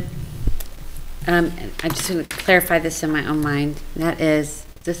question. I'm just going to clarify this in my own mind. That is,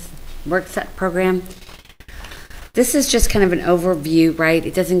 this work set program, this is just kind of an overview, right?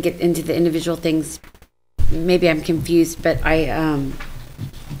 It doesn't get into the individual things. Maybe I'm confused, but it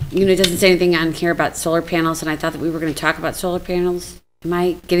doesn't say anything on here about solar panels, and I thought that we were going to talk about solar panels. Am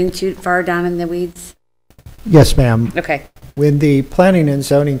I getting too far down in the weeds? Yes, ma'am. Okay. When the Planning and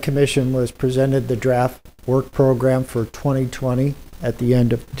Zoning Commission was presented the draft work program for 2020 at the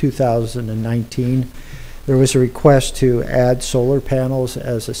end of 2019, there was a request to add solar panels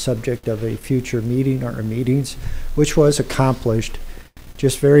as a subject of a future meeting or meetings, which was accomplished.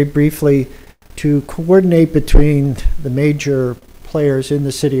 Just very briefly, to coordinate between the major players in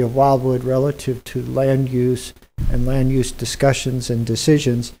the city of Wildwood relative to land use and land use discussions and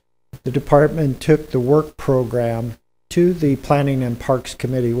decisions, the department took the work program to the Planning and Parks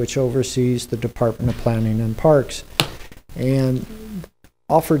Committee, which oversees the Department of Planning and Parks, and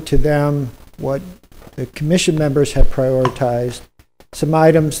offered to them what the commission members had prioritized, some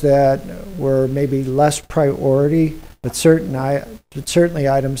items that were maybe less priority, but certainly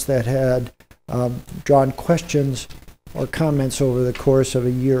items that had drawn questions or comments over the course of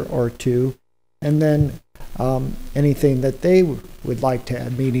a year or two, and then anything that they would like to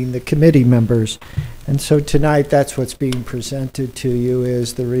add, meaning the committee members. And so tonight, that's what's being presented to you,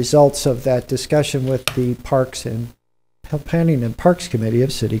 is the results of that discussion with the Parks and Planning and Parks Committee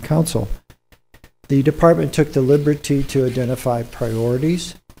of City Council. The department took the liberty to identify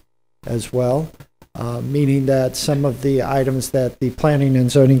priorities as well, meaning that some of the items that the Planning and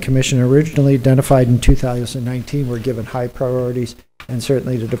Zoning Commission originally identified in 2019 were given high priorities, and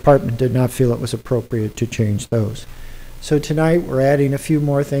certainly the department did not feel it was appropriate to change those. So tonight we're adding a few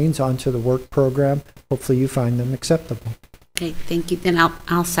more things onto the work program. Hopefully you find them acceptable. Okay, thank you. Then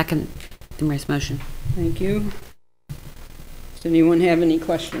I'll second the mayor's motion. Thank you. Does anyone have any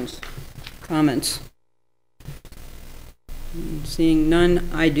questions, comments? Seeing none,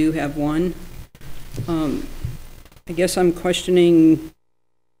 I do have one. I guess I'm questioning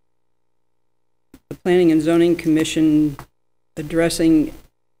the Planning and Zoning Commission addressing,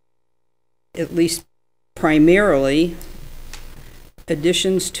 at least primarily,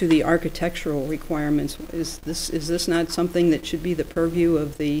 additions to the architectural requirements. Is this not something that should be the purview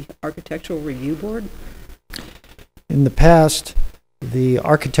of the Architectural Review Board? In the past, the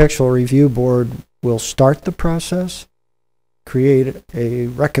Architectural Review Board will start the process, create a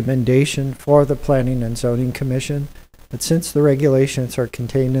recommendation for the Planning and Zoning Commission. But since the regulations are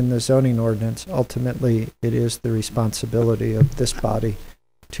contained in the zoning ordinance, ultimately it is the responsibility of this body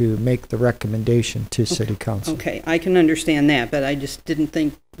to make the recommendation to City Council. Okay, I can understand that, but I just didn't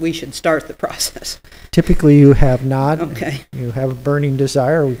think we should start the process. Typically you have not. Okay. You have a burning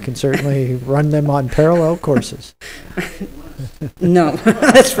desire. We can certainly run them on parallel courses. No,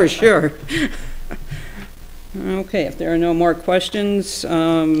 that's for sure. Okay, if there are no more questions,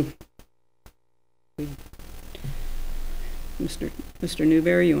 Mr.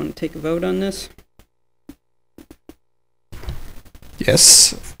 Newberry, you want to take a vote on this?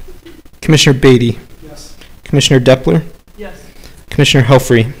 Yes. Commissioner Beatty. Yes. Commissioner Depler. Yes. Commissioner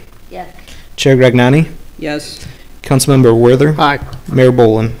Helfrey. Yes. Chair Gragnani. Yes. Councilmember Werther. Aye. Mayor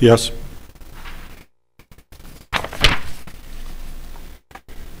Boland. Yes.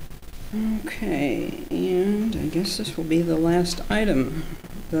 Okay, and I guess this will be the last item.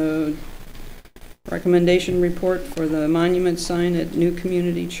 The recommendation report for the monument sign at New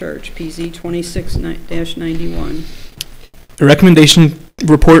Community Church, PZ 26-91. A recommendation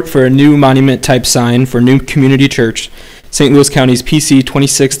report for a new monument type sign for New Community Church, St. Louis County's PC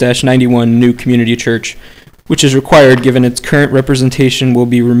 26-91 New Community Church, which is required given its current representation will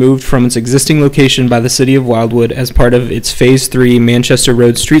be removed from its existing location by the City of Wildwood as part of its Phase 3 Manchester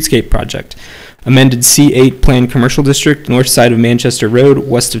Road Streetscape project. Amended C8 Planned Commercial District, north side of Manchester Road,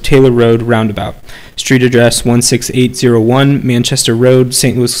 west of Taylor Road, roundabout. Street address 16801 Manchester Road,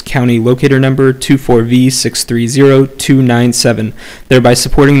 St. Louis County, locator number 24V630297, thereby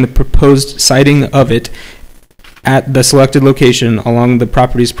supporting the proposed siting of it at the selected location along the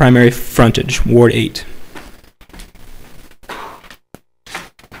property's primary frontage, Ward 8.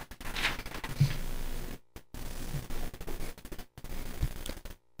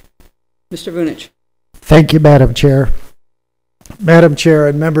 Mr. Vunich. Thank you, Madam Chair. Madam Chair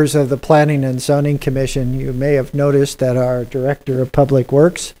and members of the Planning and Zoning Commission, you may have noticed that our Director of Public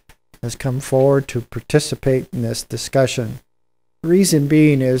Works has come forward to participate in this discussion. The reason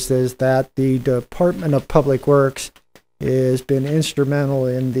being is that the Department of Public Works has been instrumental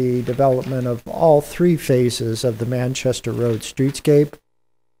in the development of all three phases of the Manchester Road streetscape.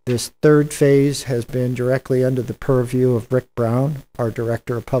 This third phase has been directly under the purview of Rick Brown, our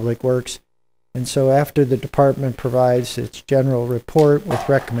Director of Public Works. And so after the department provides its general report with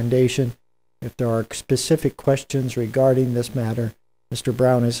recommendation, if there are specific questions regarding this matter, Mr.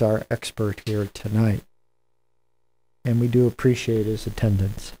 Brown is our expert here tonight. And we do appreciate his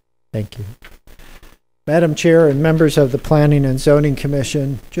attendance. Thank you. Madam Chair and members of the Planning and Zoning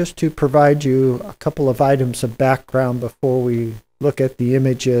Commission, just to provide you a couple of items of background before we look at the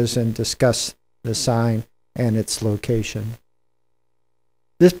images and discuss the sign and its location.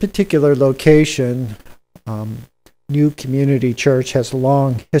 This particular location, New Community Church, has a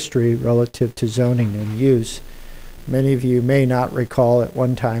long history relative to zoning and use. Many of you may not recall at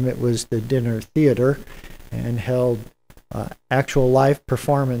one time it was the dinner theater and held actual live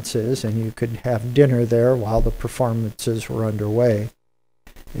performances, and you could have dinner there while the performances were underway.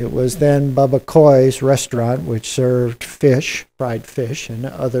 It was then Bubba Coy's restaurant, which served fish, fried fish, and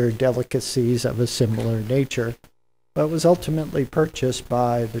other delicacies of a similar nature, but was ultimately purchased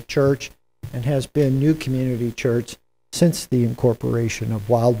by the church and has been New Community Church since the incorporation of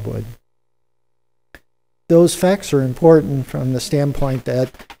Wildwood. Those facts are important from the standpoint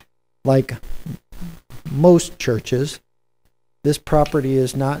that, like most churches, this property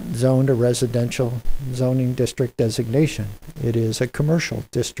is not zoned a residential zoning district designation. It is a commercial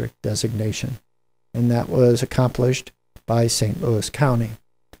district designation, and that was accomplished by St. Louis County.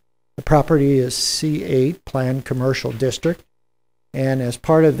 The property is C8 Planned Commercial District, and as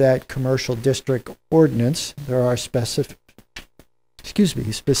part of that commercial district ordinance, there are specific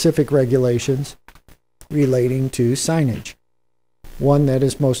regulations relating to signage. One that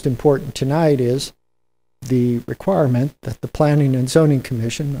is most important tonight is the requirement that the Planning and Zoning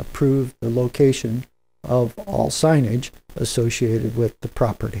Commission approve the location of all signage associated with the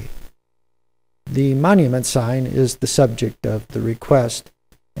property. The monument sign is the subject of the request,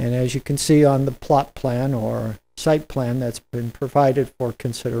 and as you can see on the plot plan or site plan that's been provided for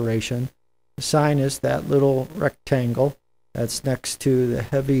consideration, the sign is that little rectangle that's next to the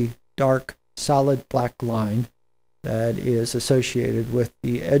heavy, dark, solid black line that is associated with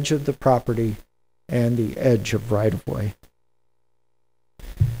the edge of the property and the edge of right-of-way.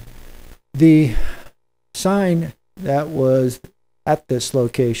 The sign that was at this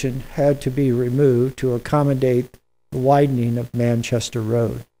location had to be removed to accommodate the widening of Manchester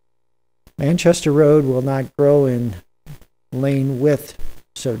Road. Manchester Road will not grow in lane width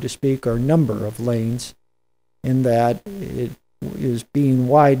so to speak, or number of lanes, in that it is being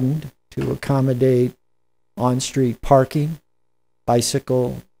widened to accommodate on-street parking,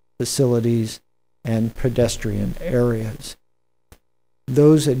 bicycle facilities, and pedestrian areas.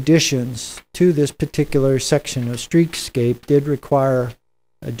 Those additions to this particular section of streetscape did require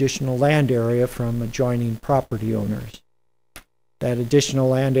additional land area from adjoining property owners. That additional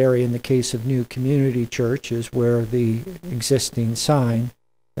land area in the case of New Community Church is where the existing sign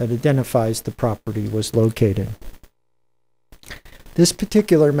that identifies the property was located. This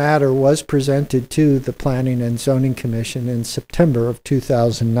particular matter was presented to the Planning and Zoning Commission in September of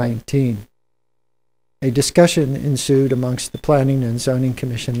 2019. A discussion ensued amongst the Planning and Zoning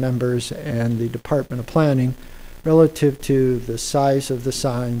Commission members and the Department of Planning relative to the size of the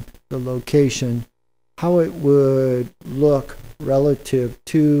sign, the location, how it would look relative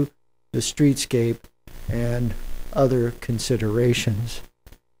to the streetscape, and other considerations.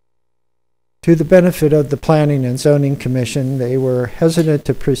 To the benefit of the Planning and Zoning Commission, they were hesitant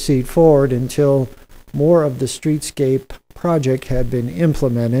to proceed forward until more of the streetscape project had been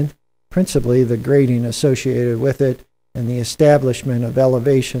implemented, principally the grading associated with it and the establishment of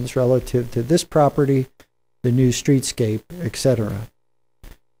elevations relative to this property, the new streetscape, etc.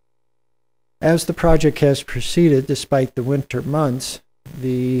 As the project has proceeded, despite the winter months,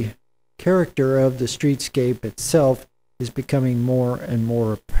 the character of the streetscape itself is becoming more and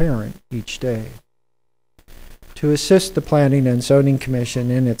more apparent each day. To assist the Planning and Zoning Commission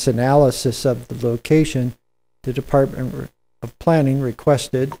in its analysis of the location, the Department of Planning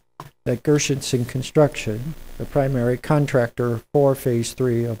requested that Gershenson Construction, the primary contractor for Phase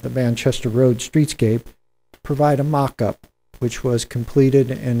 3 of the Manchester Road streetscape, provide a mock-up, which was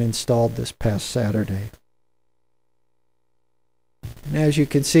completed and installed this past Saturday. And as you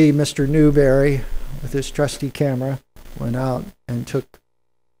can see, Mr. Newberry, with his trusty camera, went out and took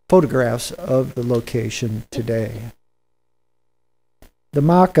photographs of the location today. The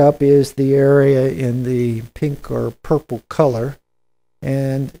mock-up is the area in the pink or purple color,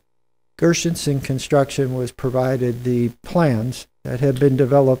 and Gershenson Construction was provided the plans that had been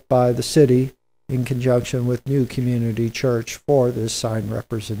developed by the city in conjunction with New Community Church for this sign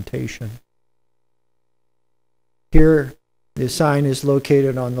representation. Here, the sign is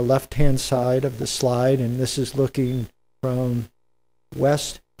located on the left-hand side of the slide, and this is looking from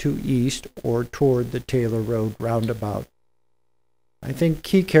west to east or toward the Taylor Road roundabout. I think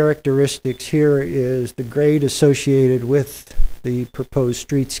key characteristics here is the grade associated with the proposed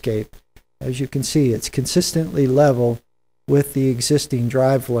streetscape. As you can see, it's consistently level with the existing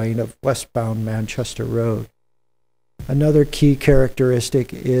drive lane of westbound Manchester Road. Another key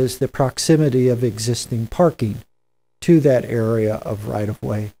characteristic is the proximity of existing parking to that area of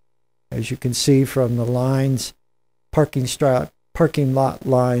right-of-way. As you can see from the lines, parking lot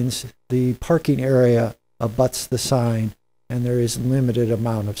lines, the parking area abuts the sign, and there is limited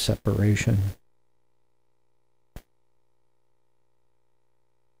amount of separation.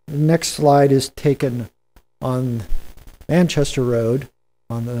 The next slide is taken on Manchester Road,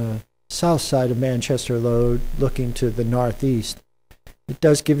 on the south side of Manchester Road, looking to the northeast. It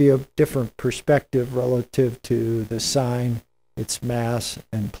does give you a different perspective relative to the sign, its mass,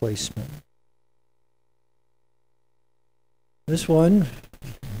 and placement. This one,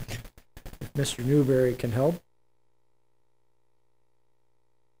 if Mr. Newberry can help.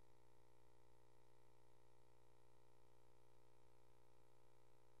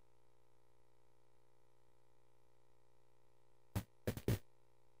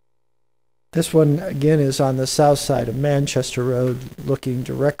 This one, again, is on the south side of Manchester Road, looking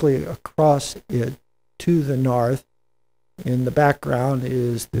directly across it to the north. In the background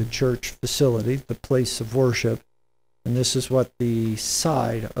is the church facility, the place of worship, and this is what the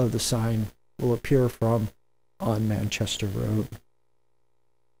side of the sign will appear from on Manchester Road.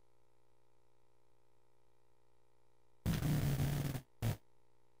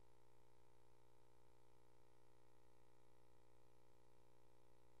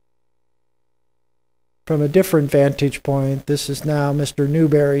 From a different vantage point, this is now Mr.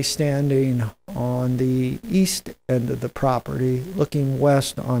 Newberry standing on the east end of the property, looking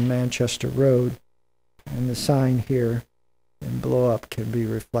west on Manchester Road, and the sign here in blow up can be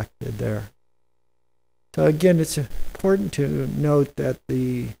reflected there. So again, it's important to note that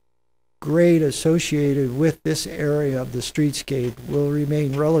the grade associated with this area of the streetscape will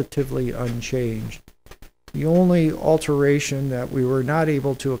remain relatively unchanged. The only alteration that we were not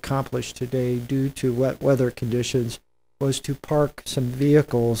able to accomplish today due to wet weather conditions was to park some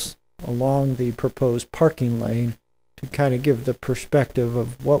vehicles along the proposed parking lane to kind of give the perspective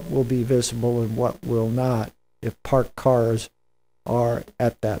of what will be visible and what will not if parked cars are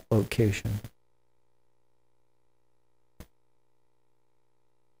at that location.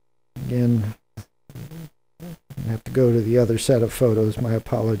 Again, I have to go to the other set of photos, my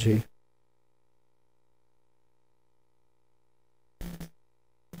apology.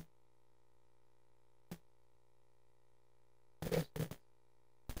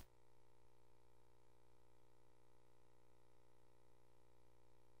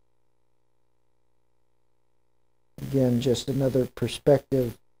 Again, just another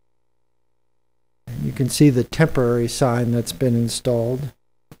perspective. And you can see the temporary sign that's been installed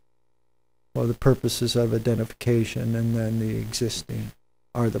for the purposes of identification, and then the existing,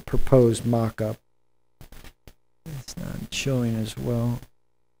 or the proposed mock-up. It's not showing as well.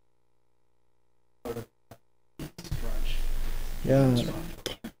 Yeah,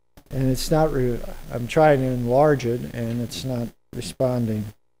 and it's not, I'm trying to enlarge it, and it's not responding,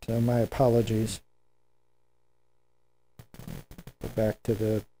 so my apologies. Go back to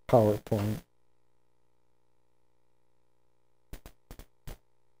the PowerPoint.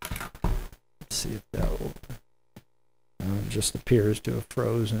 Let's see if that will, it just appears to have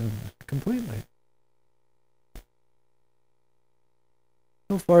frozen completely.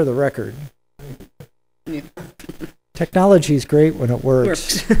 So far, the record. Yeah. Technology is great when it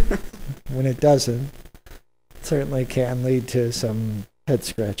works. When it doesn't, it certainly can lead to some head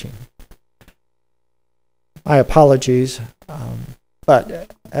scratching. My apologies,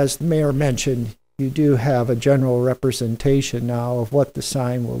 but as the mayor mentioned, you do have a general representation now of what the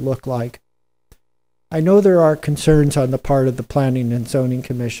sign will look like. I know there are concerns on the part of the Planning and Zoning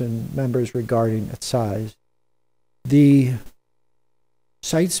Commission members regarding its size. The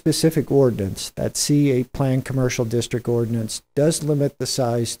site-specific ordinance, that C8 Plan Commercial District Ordinance, does limit the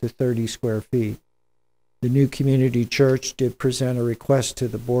size to 30 square feet. The new community church did present a request to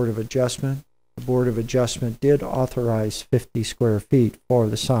the Board of Adjustment. The Board of Adjustment did authorize 50 square feet for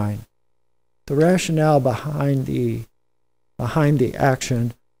the sign. The rationale behind the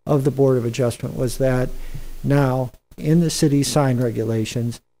action of the Board of Adjustment was that now, in the city sign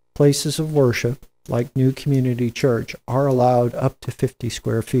regulations, places of worship, like New Community Church, are allowed up to 50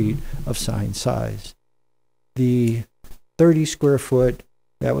 square feet of sign size. The 30 square foot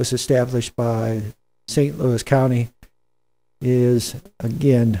that was established by St. Louis County is,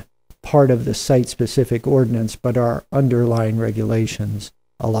 again, part of the site-specific ordinance, but our underlying regulations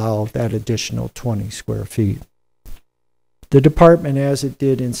allow that additional 20 square feet. The department, as it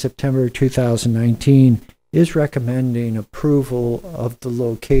did in September 2019, is recommending approval of the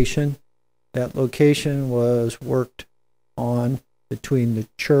location. That location was worked on between the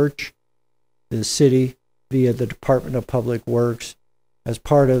church, the city, via the Department of Public Works, as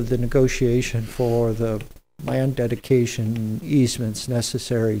part of the negotiation for the land dedication easements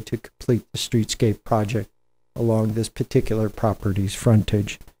necessary to complete the streetscape project along this particular property's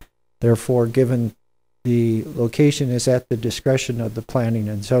frontage. Therefore, given the location is at the discretion of the Planning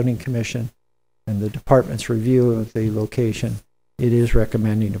and Zoning Commission and the department's review of the location, it is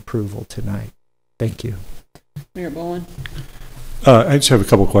recommending approval tonight. Thank you. Mayor Bowen? I just have a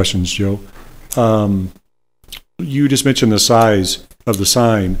couple questions, Joe. You just mentioned the size of the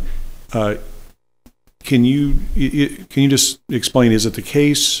sign. Can you just explain, is it the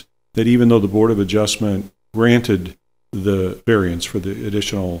case that even though the Board of Adjustment granted the variance for the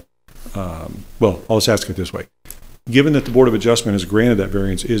additional, well, I'll just ask it this way. Given that the Board of Adjustment has granted that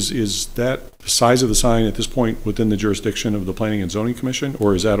variance, is that the size of the sign at this point within the jurisdiction of the Planning and Zoning Commission,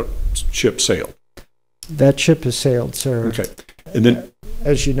 or is that a ship sailed? That ship has sailed, sir. Okay. And then,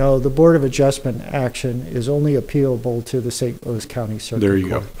 as you know, the Board of Adjustment action is only appealable to the St. Louis County Circuit there you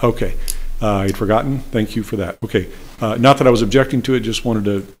Court. go. Okay. I'd forgotten. Thank you for that. Okay. Not that I was objecting to it, just wanted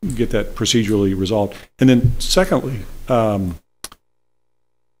to get that procedurally resolved. And then secondly,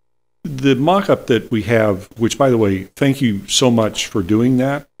 the mock-up that we have, which, by the way, thank you so much for doing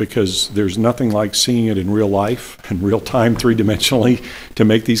that, because there's nothing like seeing it in real life, in real time, three-dimensionally, to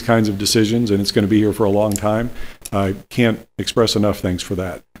make these kinds of decisions, and it's going to be here for a long time. I can't express enough thanks for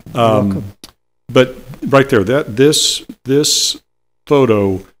that. Welcome. But right there, this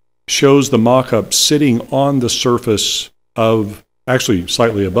photo shows the mock-up sitting on the surface of, actually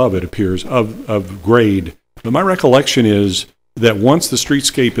slightly above it appears, of grade. But my recollection is that once the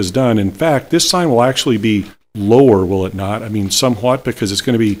streetscape is done, in fact, this sign will actually be lower, will it not? I mean, somewhat, because it's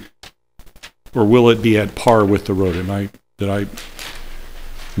going to be, or will it be at par with the road? Am I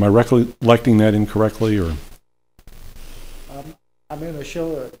recollecting that incorrectly, or? I'm going to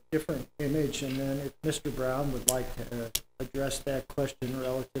show a different image, and then if Mr. Brown would like to address that question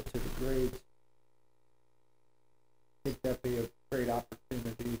relative to the grades, I think that'd be a great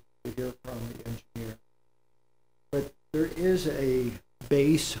opportunity to hear from the engineer. But there is a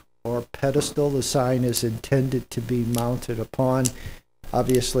base or pedestal the sign is intended to be mounted upon.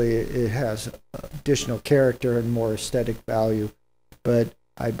 Obviously, it has additional character and more aesthetic value, but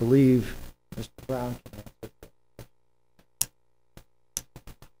I believe Mr. Brown can answer.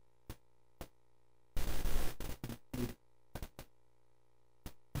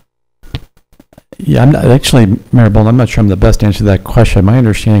 Yeah, I'm not, actually, Mayor Bolin, I'm not sure I'm the best answer to that question. My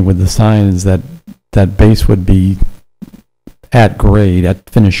understanding with the sign is that that base would be at grade, at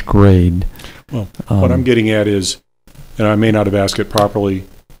finished grade. Well, what I'm getting at is, and I may not have asked it properly,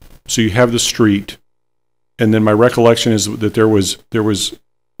 so you have the street, and then my recollection is that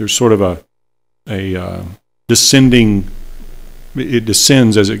there's sort of a descending, it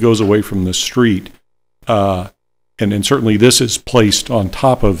descends as it goes away from the street, and certainly this is placed on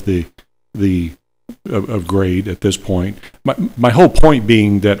top of of grade at this point. My whole point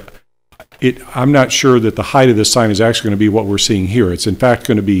being that I'm not sure that the height of this sign is actually going to be what we're seeing here. It's in fact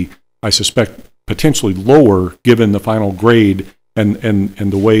going to be, I suspect, potentially lower given the final grade and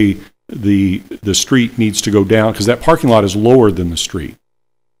the way the street needs to go down, because that parking lot is lower than the street.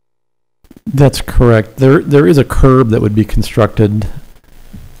 That's correct. There is a curb that would be constructed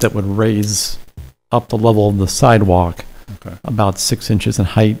that would raise up the level of the sidewalk, about 6 inches in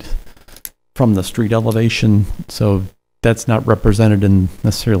height from the street elevation. So that's not represented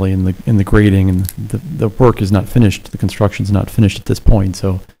necessarily in the grading, and the work is not finished. The construction is not finished at this point,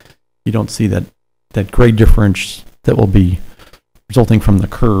 so you don't see that grade difference that will be resulting from the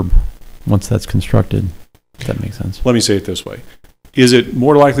curb once that's constructed. If that makes sense. Let me say it this way. Is it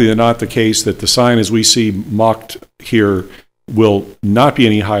more likely than not the case that the sign as we see mocked here will not be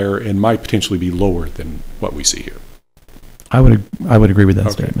any higher and might potentially be lower than what we see here? I would agree with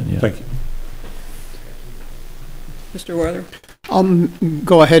that statement, yeah. Thank you. Mr. Werther? I'll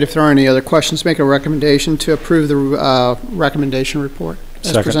go ahead if there are any other questions. Make a recommendation to approve the recommendation report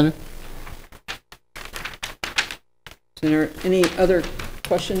as presented. Is there any other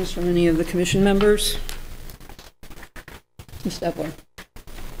questions from any of the commission members? Ms. Stepler.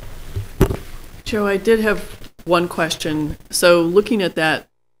 Joe, I did have one question. So looking at that,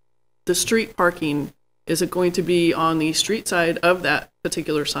 the street parking, is it going to be on the street side of that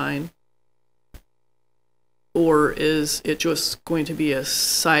particular sign? Or is it just going to be a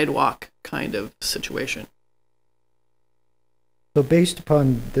sidewalk kind of situation? So based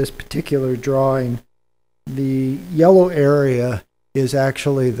upon this particular drawing, the yellow area is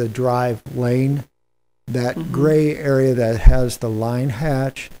actually the drive lane. That gray area that has the line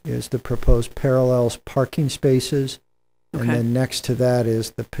hatch is the proposed parallels parking spaces. And then next to that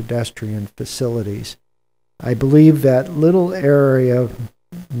is the pedestrian facilities. I believe that little area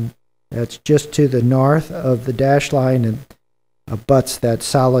that's just to the north of the dash line and abuts that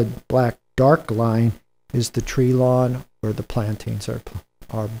solid black dark line is the tree lawn where the plantings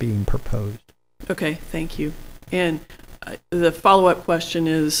are being proposed. Okay, thank you. And the follow-up question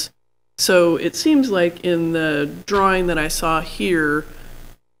is, so it seems like in the drawing that I saw here,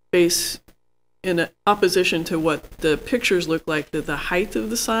 in opposition to what the pictures look like, that the height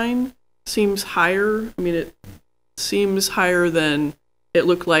of the sign seems higher. I mean, it seems higher than it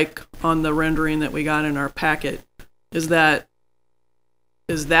looked like on the rendering that we got in our packet. Is that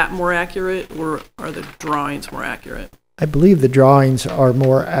more accurate, or are the drawings more accurate? I believe the drawings are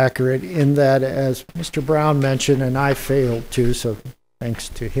more accurate in that, as Mr. Brown mentioned, and I failed to, so thanks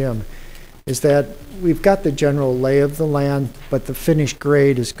to him, is that we've got the general lay of the land, but the finished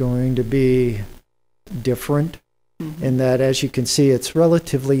grade is going to be different in that, as you can see, it's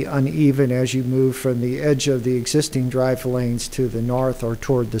relatively uneven as you move from the edge of the existing drive lanes to the north or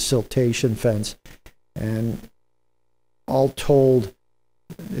toward the siltation fence. And all told,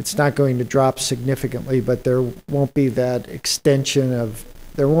 it's not going to drop significantly, but there won't be that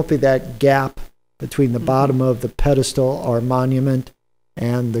there won't be that gap between the bottom of the pedestal or monument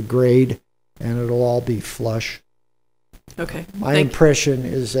and the grade, and it'll all be flush. Okay. My impression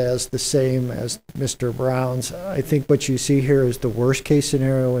is as the same as Mr. Brown's. I think what you see here is the worst case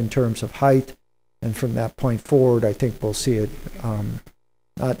scenario in terms of height, and from that point forward, I think we'll see it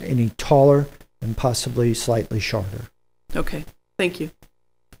not any taller and possibly slightly shorter. Okay, thank you.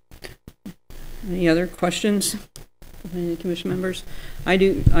 Any other questions from any commission members? I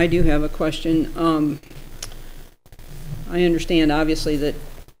do have a question. I understand obviously that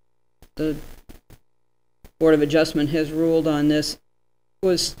the Board of Adjustment has ruled on this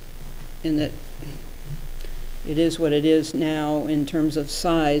in that it is what it is now in terms of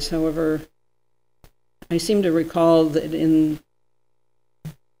size. However, I seem to recall that in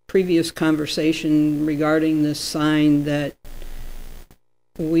previous conversation regarding this sign that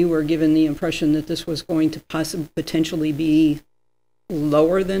we were given the impression that this was going to potentially be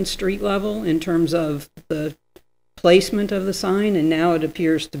lower than street level in terms of the placement of the sign, and now it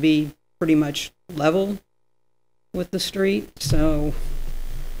appears to be pretty much level with the street. So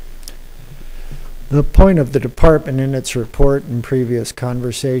the point of the department in its report and previous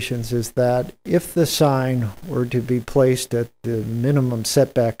conversations is that if the sign were to be placed at the minimum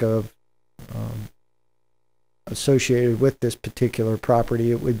setback of associated with this particular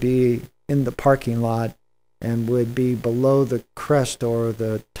property, it would be in the parking lot and would be below the crest or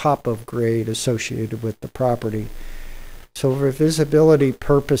the top of grade associated with the property. So for visibility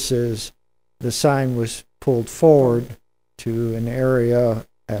purposes, the sign was pulled forward to an area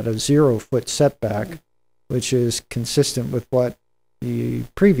at a 0-foot setback, which is consistent with what the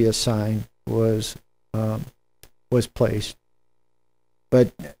previous sign was placed.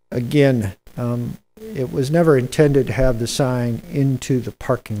 But again, it was never intended to have the sign into the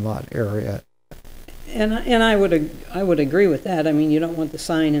parking lot area. And I would agree with that. I mean, you don't want the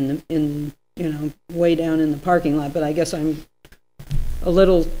sign in way down in the parking lot. But I guess I'm a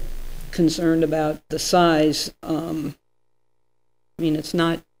little concerned about the size. I mean, it's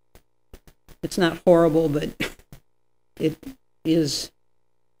not horrible, but it is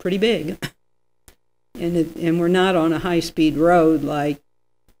pretty big. And we're not on a high-speed road like,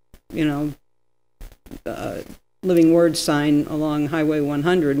 Living Word sign along Highway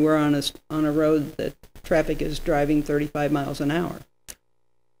 100. We're on a road that traffic is driving 35 miles an hour.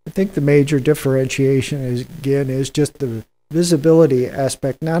 I think the major differentiation is just the visibility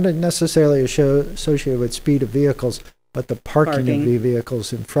aspect, not necessarily associated with speed of vehicles, but the parking of the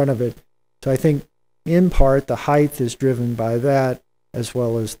vehicles in front of it. So I think in part the height is driven by that as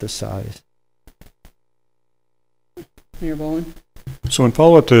well as the size. Mayor Bowen? So in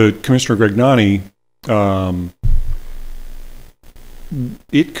follow-up to Commissioner Grignani,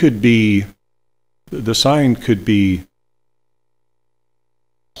 it could be, the sign could be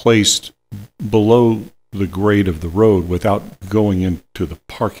placed below the grade of the road without going into the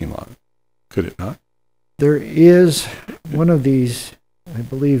parking lot, could it not? There is one of these, I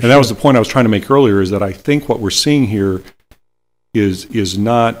believe. And that was the point I was trying to make earlier, is that I think what we're seeing here is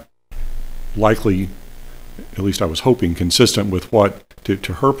not likely, at least I was hoping, consistent with what, to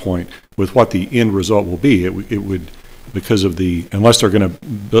her point, with what the end result will be. It would, because of the, unless they're going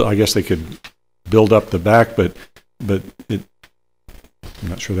to, I guess they could build up the back, but it, I'm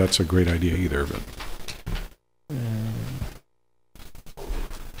not sure that's a great idea either. But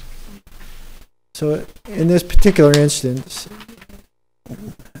so in this particular instance,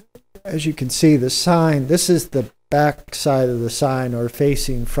 as you can see, the sign, this is the back side of the sign, or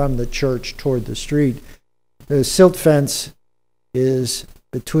facing from the church toward the street. The silt fence is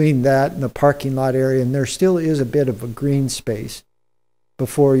between that and the parking lot area, and there still is a bit of a green space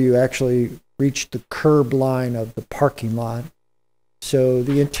before you actually reach the curb line of the parking lot. So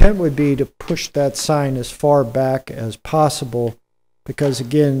the intent would be to push that sign as far back as possible, because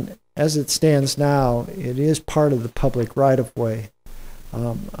again, as it stands now, it is part of the public right-of-way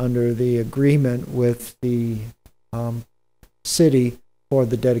under the agreement with the city for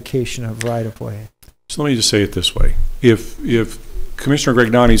the dedication of right-of-way. So let me just say it this way. If Commissioner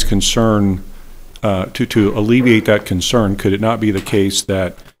Grignani's concern, to alleviate that concern, could it not be the case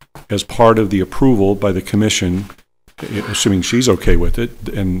that as part of the approval by the commission, assuming she's okay with it,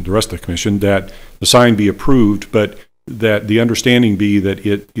 and the rest of the commission, that the sign be approved, but that the understanding be that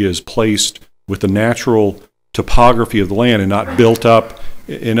it is placed with the natural topography of the land and not built up,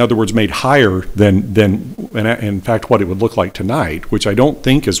 in other words, made higher than in fact what it would look like tonight, which I don't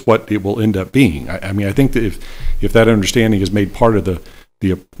think is what it will end up being. I mean, I think that if that understanding is made part of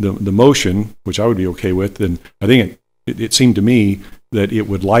the motion, which I would be okay with, then I think it seemed to me that it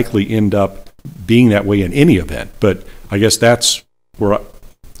would likely end up being that way in any event. But I guess that's where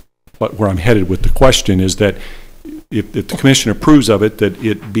I'm headed with the question, is that if the commission approves of it, that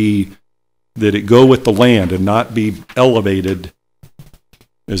it go with the land and not be elevated.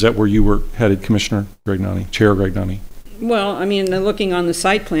 Is that where you were headed, Commissioner Grignani, Chair Grignani? Well, I mean, looking on the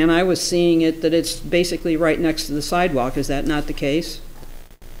site plan, I was seeing it that it's basically right next to the sidewalk. Is that not the case?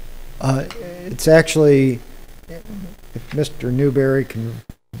 It's actually, if Mr. Newberry can,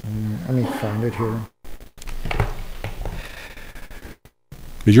 let me find it here.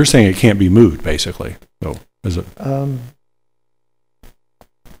 But you're saying it can't be moved, basically, though, is it?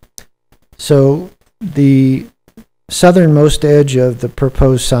 So the southernmost edge of the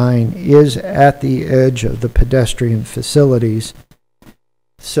proposed sign is at the edge of the pedestrian facilities.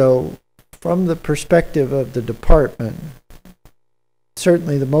 So from the perspective of the department,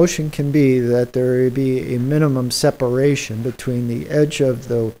 certainly the motion can be that there be a minimum separation between the edge of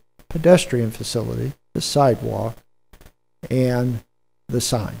the pedestrian facility, the sidewalk, and the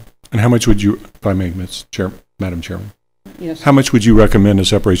sign. And how much would you, if I may, Madam Chairman? Yes. How much would you recommend a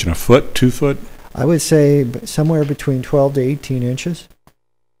separation? A foot, 2 foot? I would say somewhere between 12 to 18 inches.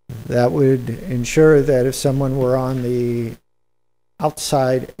 That would ensure that if someone were on the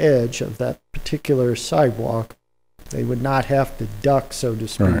outside edge of that particular sidewalk, they would not have to duck, so to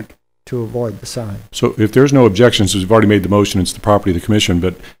speak, Right. to avoid the sign. So if there's no objections, we've already made the motion, it's the property of the commission,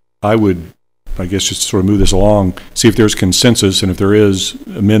 but I would, I guess, just sort of move this along, see if there's consensus, and if there is,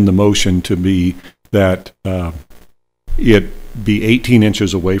 amend the motion to be that it be 18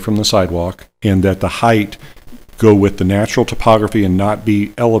 inches away from the sidewalk, and that the height go with the natural topography and not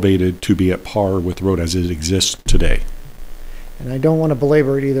be elevated to be at par with the road as it exists today. And I don't want to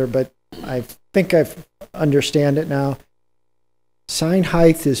belabor it either, but I think I understand it now. Sign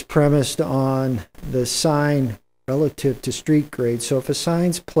height is premised on the sign relative to street grade. So if a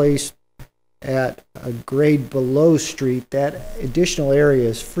sign's placed at a grade below street, that additional area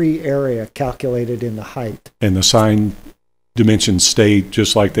is free area calculated in the height. And the sign dimensions stay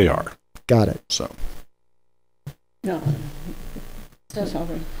just like they are. Got it. So. No. So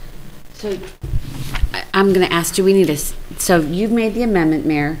I'm going to ask, do we need so you've made the amendment,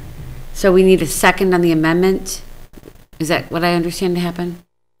 Mayor. So we need a second on the amendment? Is that what I understand to happen?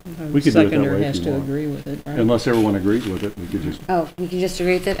 We could do it that Seconder way has if you to want. agree with it, right? Unless everyone agrees with it, we could just, Oh, we can just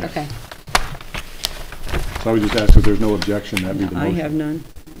agree with it? Okay. so I would just ask if there's no objection, that'd be the I motion. have none.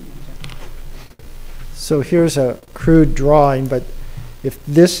 So here's a crude drawing, but if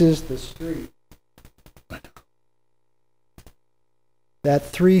this is the street, that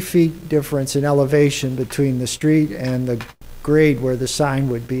 3 feet difference in elevation between the street and the grade where the sign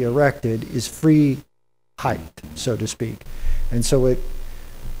would be erected is free height, so to speak. And so what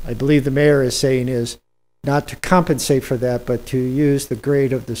I believe the mayor is saying is not to compensate for that, but to use the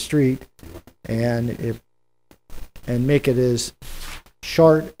grade of the street and make it as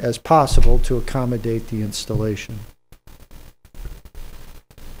short as possible to accommodate the installation.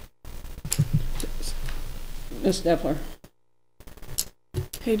 Ms. Depler.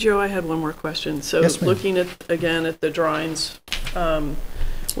 Hey, Joe, I had one more question. So Yes, ma'am. looking again at the drawings,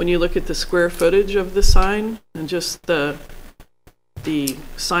 when you look at the square footage of the sign and just the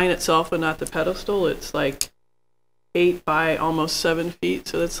sign itself and not the pedestal, it's like 8 by almost 7 feet.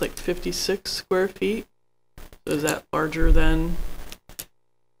 So that's like 56 square feet. So is that larger than?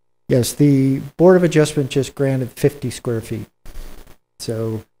 Yes, the Board of Adjustment just granted 50 square feet.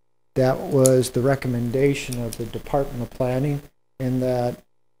 So that was the recommendation of the Department of Planning, in that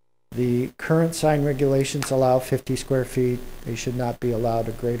the current sign regulations allow 50 square feet. They should not be allowed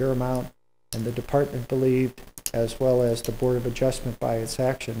a greater amount. And the department believed, as well as the Board of Adjustment by its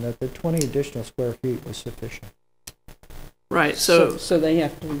action, that the 20 additional square feet was sufficient. Right. So they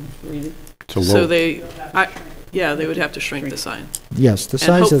have to read it. So they would have to shrink the sign. Yes, the and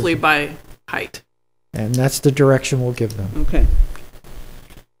size hopefully of, by height. and that's the direction we'll give them. Okay.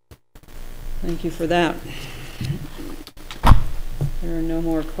 Thank you for that. There are no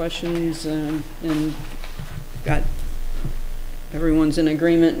more questions, and everyone's in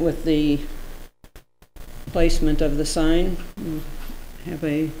agreement with the placement of the sign. We'll have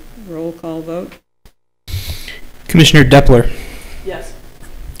a roll call vote. Commissioner Depler. Yes.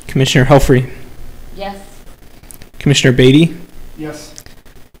 Commissioner Helfrey. Yes. Commissioner Beatty. Yes.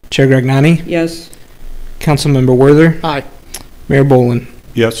 Chair Gragnani. Yes. Councilmember Werther. Aye. Mayor Boland.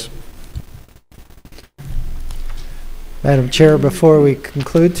 Yes. Madam Chair, before we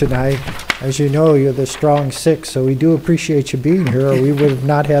conclude tonight, as you know, you're the strong six, so we do appreciate you being here, or we would have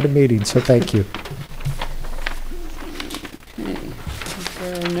not had a meeting, so thank you. Okay. If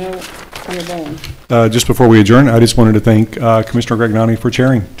there are no, Mayor Boland. Just before we adjourn, I just wanted to thank Commissioner Gragnani for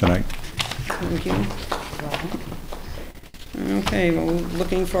chairing tonight. Thank you. Okay, well, we're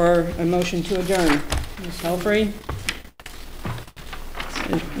looking for a motion to adjourn. Ms. Helfrey?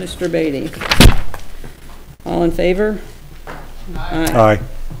 Mr. Beatty? All in favor? Aye. Aye.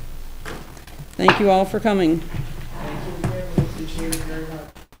 Thank you all for coming. Thank you very much.